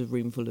room, it's just a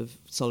room full of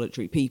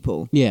solitary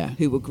people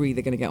who agree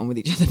they're going to get on with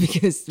each other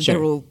because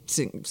they're all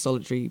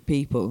solitary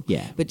people.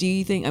 But do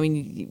you think,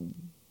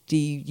 do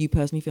you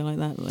personally feel like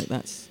that? Like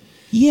that's...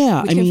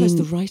 Yeah, Which first,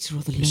 the writer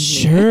or the loneliness?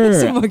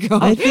 Sure. Oh my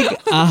God.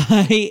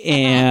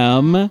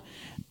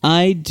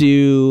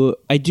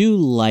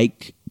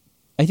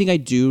 I think I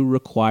do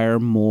require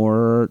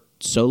more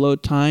solo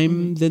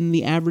time than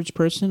the average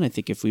person. I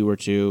think if we were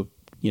to,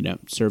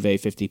 survey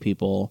 50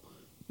 people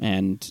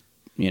and,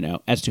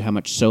 as to how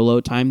much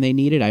solo time they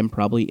needed, I'm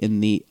probably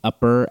in the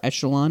upper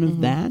echelon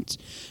of that.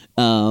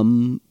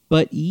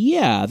 But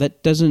yeah,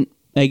 that doesn't,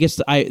 I guess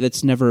at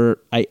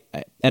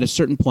a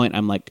certain point,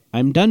 I'm like,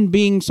 I'm done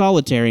being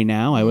solitary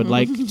now. I would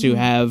like to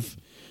have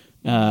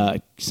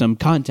some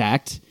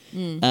contact.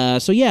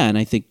 So yeah, and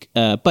I think,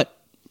 I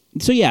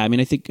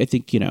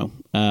think,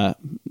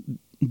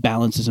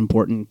 balance is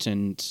important,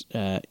 and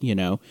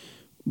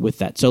with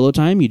that solo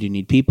time you do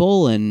need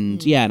people,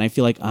 and and I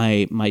feel like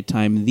my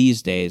time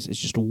these days is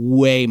just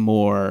way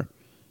more.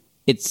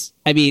 It's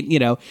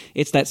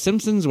that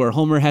Simpsons where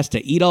Homer has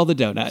to eat all the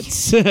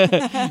donuts. He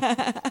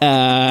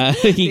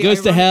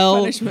goes to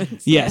hell.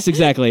 Yes,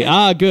 exactly.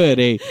 Good.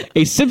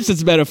 A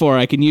Simpsons metaphor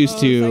I can use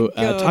to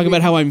talk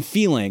about how I'm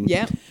feeling.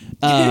 Yeah.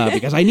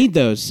 because I need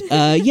those.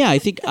 I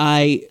think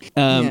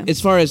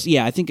as far as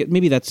I think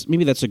maybe that's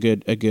a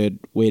good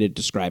way to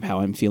describe how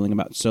I'm feeling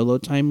about solo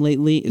time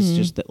lately. Is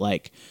just that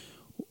like,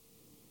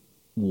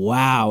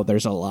 wow,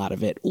 there's a lot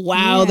of it.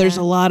 Wow, there's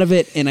a lot of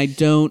it, and I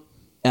don't.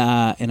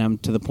 And I'm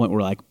to the point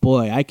where like,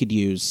 boy, I could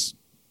use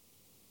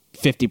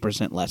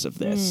 50% less of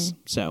this.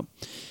 So,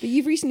 but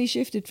you've recently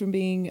shifted from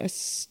being a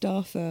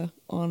staffer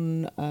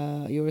on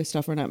you're a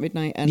staffer on At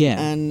Midnight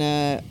and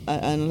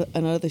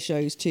other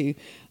shows to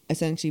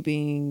essentially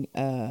being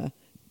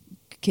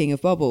king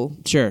of Bubble.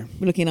 Sure,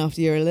 looking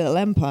after your little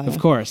empire, of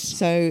course.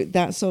 So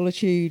that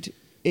solitude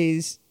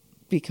is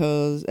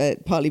because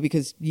partly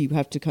because you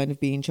have to kind of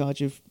be in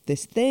charge of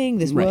this thing,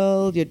 this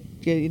world.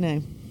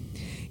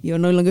 You're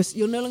no longer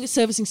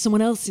servicing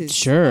someone else's.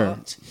 Sure.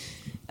 Art.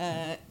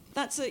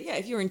 That's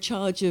if you're in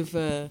charge of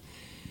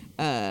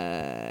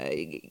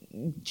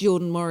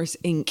Jordan Morris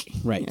Inc.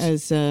 Right.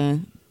 As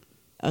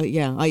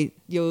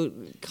you're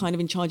kind of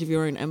in charge of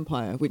your own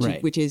empire,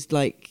 which is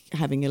like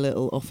having a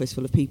little office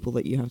full of people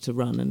that you have to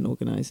run and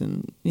organize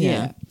and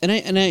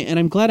And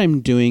I'm glad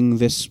I'm doing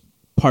this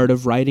part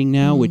of writing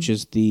now, which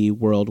is the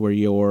world where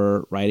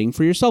you're writing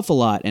for yourself a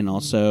lot and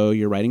also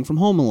you're writing from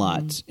home a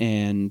lot.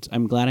 And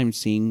I'm glad I'm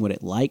seeing what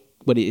it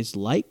is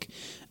like.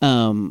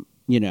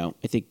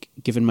 I think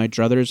given my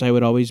druthers, I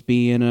would always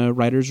be in a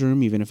writer's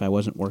room, even if I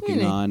wasn't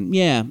working on.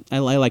 Yeah, I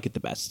like it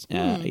the best.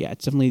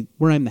 It's definitely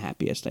where I'm the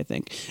happiest, I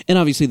think. And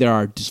obviously there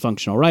are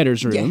dysfunctional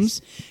writers'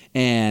 rooms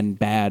and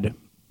bad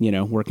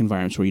work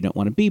environments where you don't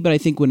want to be. But I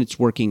think when it's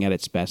working at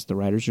its best, the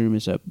writer's room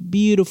is a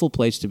beautiful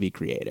place to be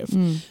creative.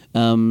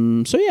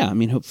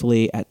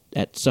 Hopefully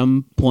at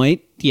some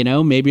point,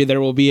 maybe there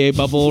will be a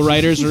Bubble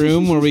writer's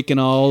room where we can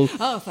all...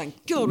 Oh,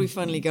 thank God we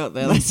finally got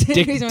there.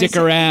 Dick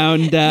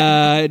around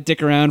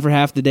for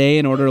half the day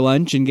and order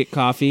lunch and get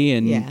coffee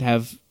and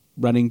have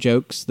running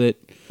jokes that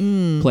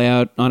play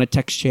out on a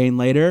text chain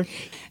later.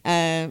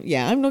 I'm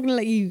not going to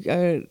let you.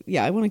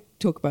 I want to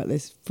talk about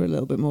this for a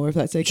little bit more, if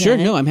that's okay. Sure,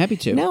 no, I'm happy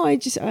to. No, I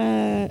just.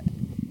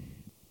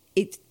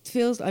 It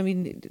feels like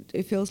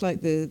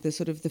the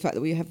sort of the fact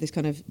that we have this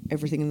kind of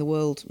everything in the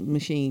world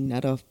machine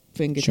at our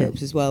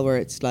fingertips as well, where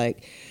it's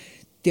like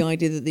the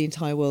idea that the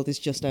entire world is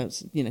just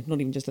out,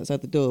 not even just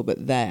outside the door,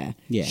 but there,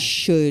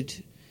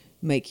 should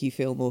make you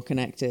feel more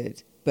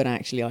connected. But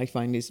actually, I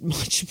find is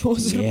much more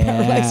sort of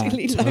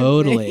paralyzingly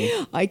lonely. Totally.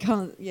 I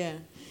can't.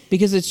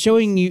 Because it's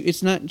showing you,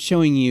 it's not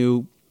showing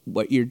you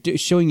what you're doing,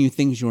 showing you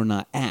things you're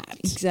not at.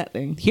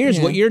 Exactly. Here's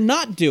what you're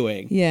not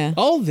doing. Yeah.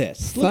 All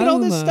this. Look at all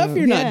this stuff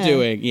you're not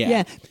doing.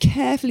 Yeah.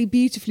 Carefully,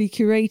 beautifully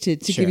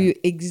curated to give you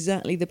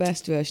exactly the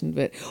best version of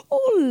it.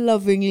 All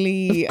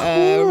lovingly,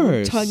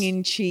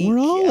 tongue-in-cheek. We're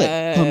all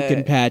at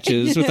pumpkin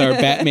patches with our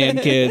Batman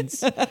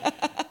kids.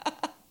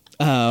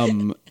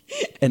 And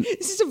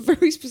this is a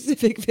very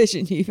specific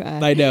vision you've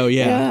had. I know,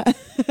 yeah.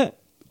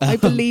 I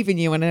believe in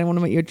you and I want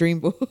to make your dream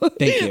board.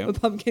 Thank you. A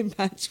pumpkin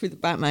patch with a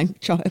Batman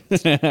child.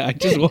 I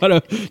just want a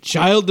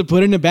child to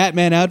put in a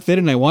Batman outfit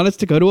and I want us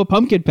to go to a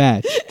pumpkin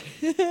patch.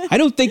 I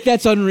don't think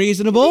that's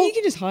unreasonable. Well, you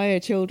can just hire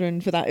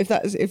children for that if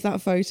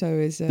that photo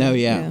is... Right.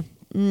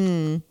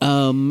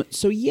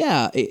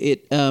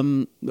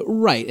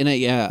 And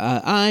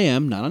I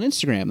am not on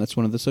Instagram. That's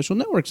one of the social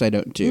networks I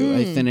don't do.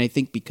 And I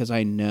think because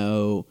I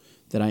know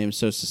that I am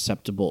so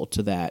susceptible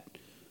to that.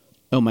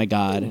 Oh my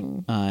God!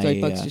 Sorry,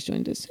 Bugs just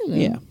joined us. Hello.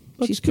 Yeah,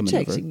 Bugs she's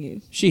protecting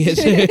you. She is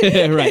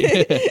right.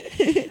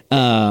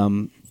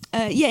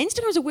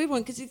 Instagram's a weird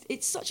one because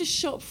it's such a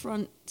shop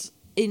front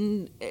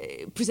in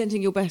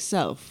presenting your best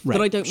self that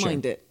I don't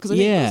mind it because I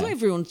think that's what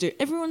everyone's doing.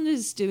 Everyone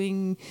is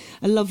doing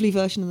a lovely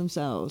version of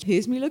themselves.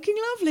 Here's me looking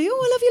lovely. Oh,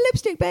 I love your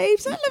lipstick,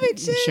 babes. I love it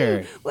too.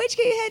 Sure. Where'd you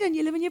get your head on?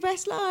 You're living your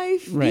best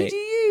life. Right.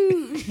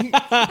 You do you.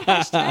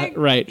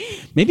 Right.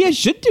 Maybe I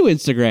should do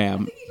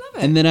Instagram.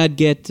 And then I'd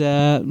get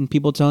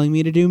people telling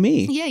me to do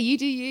me. Yeah, you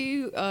do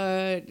you.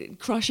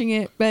 Crushing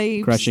it,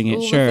 babes. Crushing it,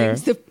 all sure.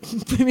 The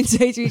things that women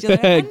say to each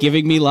other.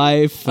 Giving me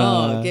life.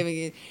 Giving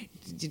it.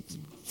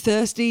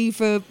 Thirsty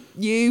for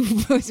you.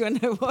 I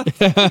don't know what.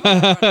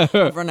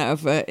 I've run out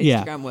of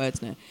Instagram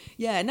words now.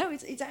 Yeah, no,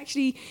 it's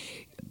actually...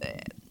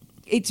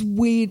 It's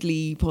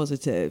weirdly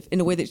positive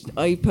in a way that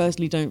I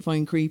personally don't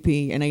find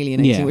creepy and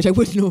alienating, which I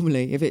would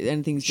normally if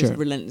anything's just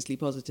relentlessly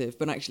positive.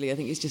 But actually, I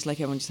think it's just like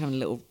everyone just having a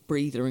little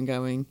breather and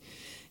going,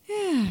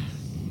 right.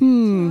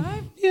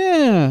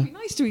 Yeah. Be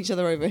nice to each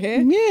other over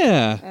here.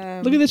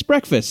 Yeah. Look at this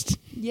breakfast.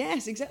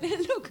 Yes, exactly.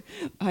 Look,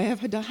 I have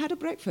had a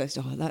breakfast.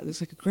 Oh, that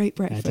looks like a great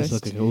breakfast. That does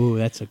look like,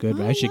 that's a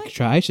good. I should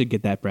try. I should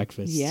get that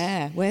breakfast.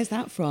 Yeah. Where's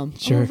that from?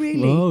 Sure. Oh,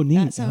 really? Oh, neat.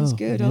 That sounds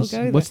good. I'll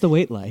go there. What's the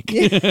wait like?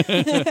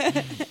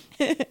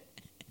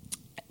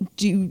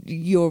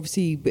 You're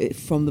obviously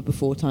from the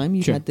before time.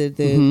 You've had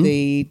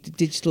the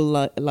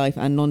digital life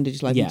and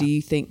non-digital life. Yeah. Do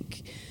you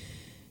think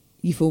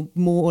you feel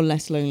more or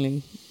less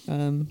lonely?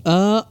 I'm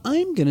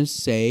gonna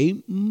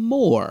say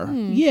more.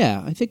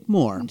 Yeah, I think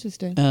more.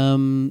 Interesting.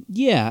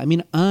 Yeah, I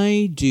mean,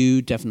 I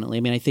do definitely.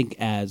 I mean, I think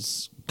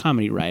as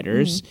comedy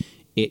writers,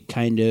 it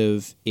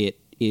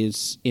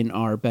is in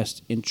our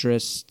best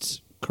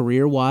interest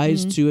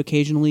career-wise to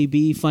occasionally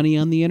be funny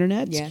on the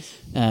internet. Yes.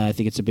 I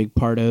think it's a big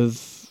part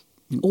of...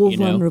 Or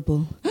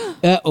vulnerable.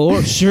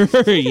 Or sure,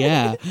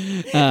 yeah.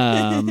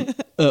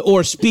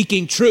 Or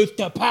speaking truth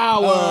to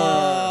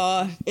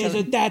power.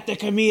 Isn't that the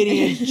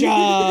comedian's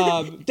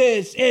job?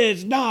 This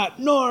is not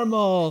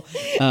normal.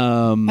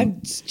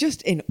 I'm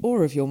just in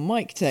awe of your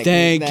mic technique.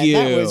 Thank you.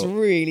 That was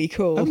really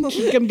cool.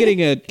 I'm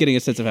getting a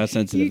sense of how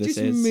sensitive you this just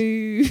is.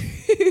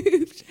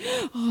 Moved.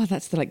 Oh,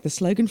 that's the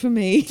slogan for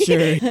me.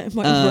 Sure.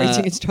 My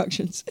operating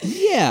instructions.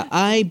 Yeah,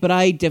 but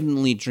I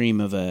definitely dream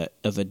of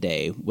a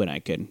day when I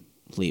could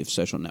leave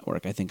social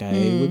network. I think I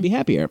would be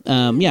happier.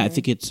 I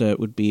think it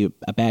would be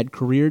a bad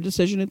career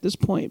decision at this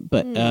point,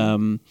 but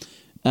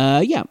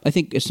I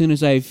think as soon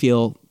as I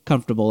feel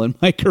comfortable in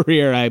my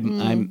career,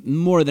 I'm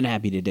more than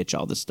happy to ditch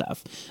all this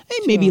stuff.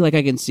 And maybe like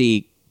I can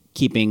see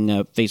keeping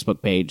a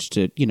Facebook page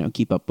to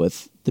keep up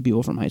with the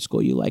people from high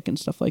school you like and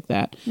stuff like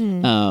that.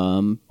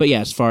 But yeah,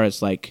 as far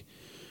as like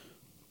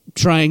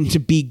trying to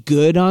be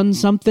good on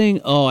something,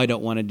 I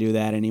don't want to do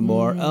that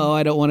anymore.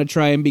 I don't want to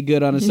try and be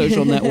good on a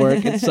social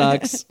network. It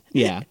sucks.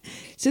 Yeah.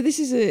 So this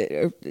is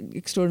a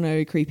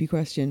extraordinarily creepy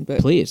question,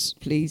 but please,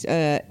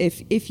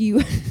 if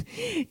you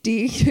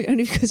do,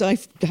 only because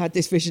I've had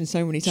this vision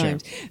so many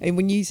times. Sure. And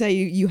when you say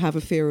you have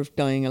a fear of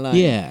dying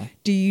alone,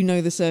 do you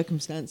know the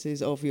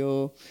circumstances of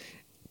your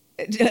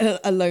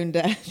alone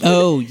death?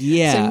 Oh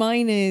yeah. So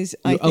mine is,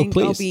 I think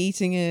I'll be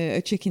eating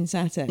a chicken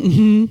satay.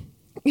 Mm-hmm.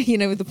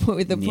 With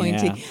the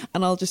pointy,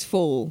 and I'll just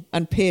fall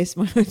and pierce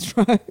my own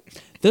throat.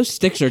 Those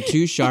sticks are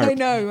too sharp. I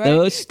know, right?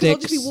 Those sticks. I'll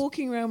just be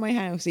walking around my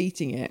house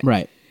eating it,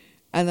 right?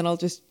 And then I'll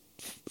just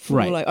fall.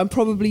 Right. Like, I'm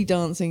probably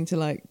dancing to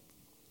like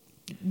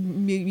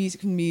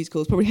music from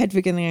musicals, probably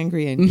Hedwig and the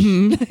Angry Inch,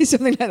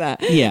 something like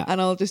that. Yeah, and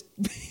I'll just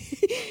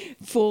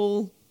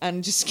fall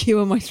and just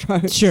skewer my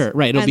throat. Sure,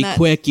 right. It'll be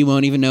quick. You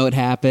won't even know it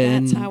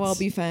happened. That's how I'll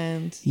be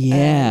found.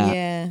 Yeah,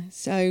 yeah.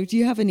 So, do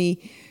you have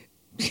any?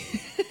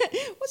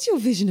 What's your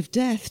vision of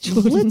death,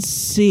 Jordan? Let's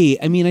see.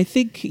 I mean, I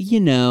think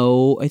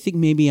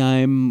maybe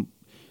I'm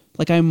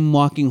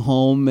walking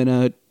home and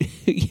a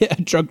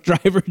drunk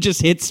driver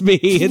just hits me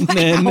and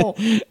then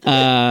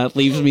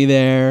leaves me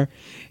there.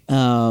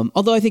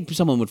 Although I think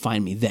someone would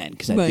find me then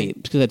because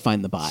I'd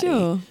find the body.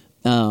 Sure.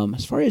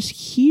 As far as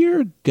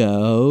here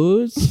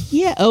goes,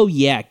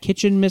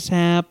 kitchen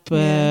mishap,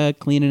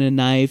 cleaning a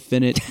knife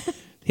and it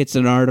hits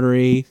an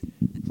artery.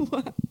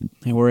 What?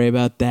 I worry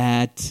about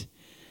that.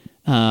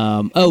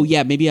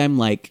 Maybe I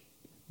like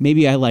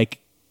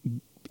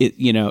it,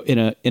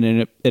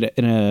 in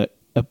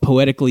a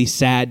poetically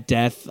sad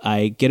death.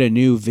 I get a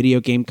new video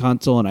game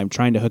console and I'm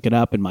trying to hook it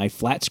up and my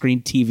flat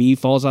screen TV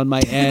falls on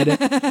my head.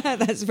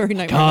 That's very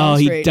Nightmare on Elm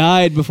Street. He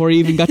died before he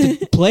even got to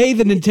play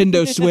the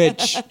Nintendo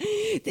Switch.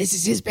 This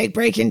is his big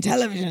break in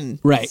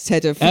television. Right.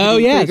 Said a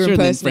Freddy Krueger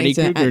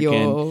impersonator at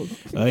your...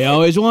 I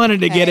always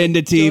wanted to get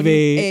into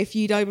TV. Jordan, if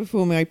you die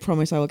before me, I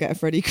promise I will get a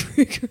Freddy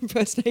Krueger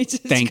impersonator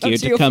Thank you.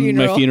 To come to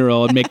my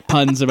funeral and make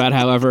puns about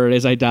however it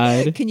is I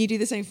died. Can you do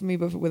the same for me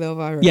but with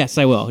Elvira? Yes,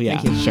 I will.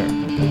 Yeah, sure.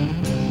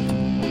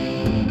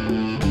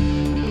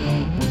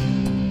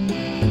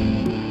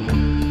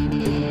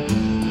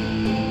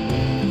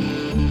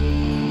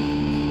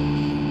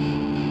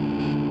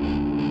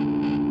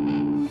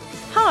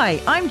 Hi,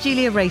 I'm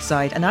Julia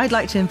Rayside, and I'd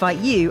like to invite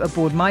you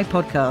aboard my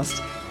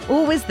podcast.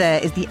 Always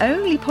There is the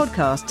only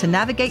podcast to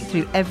navigate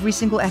through every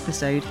single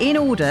episode in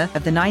order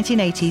of the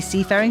 1980s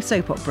seafaring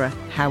soap opera,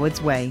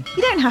 Howard's Way.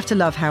 You don't have to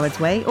love Howard's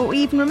Way or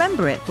even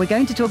remember it. We're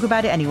going to talk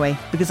about it anyway,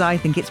 because I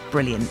think it's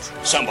brilliant.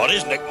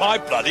 Somebody's nicked my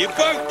bloody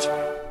boat!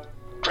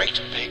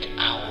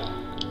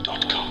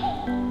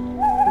 GreatBigOwl.com.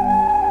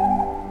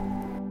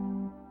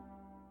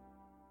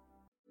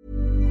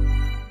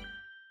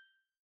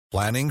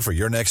 Planning for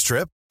your next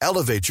trip?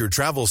 Elevate your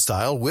travel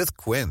style with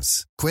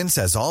Quince. Quince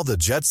has all the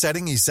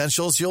jet-setting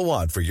essentials you'll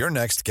want for your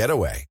next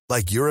getaway,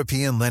 like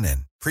European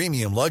linen,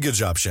 premium luggage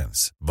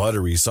options,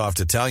 buttery soft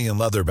Italian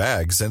leather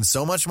bags, and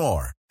so much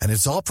more. And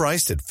it's all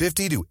priced at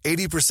 50 to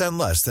 80%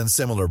 less than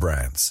similar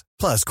brands.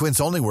 Plus, Quince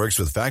only works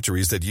with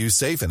factories that use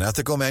safe and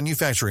ethical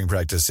manufacturing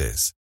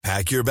practices.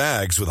 Pack your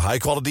bags with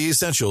high-quality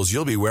essentials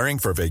you'll be wearing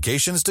for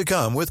vacations to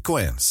come with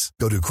Quince.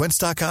 Go to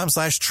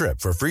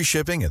quince.com/trip for free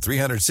shipping and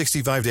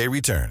 365-day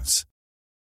returns.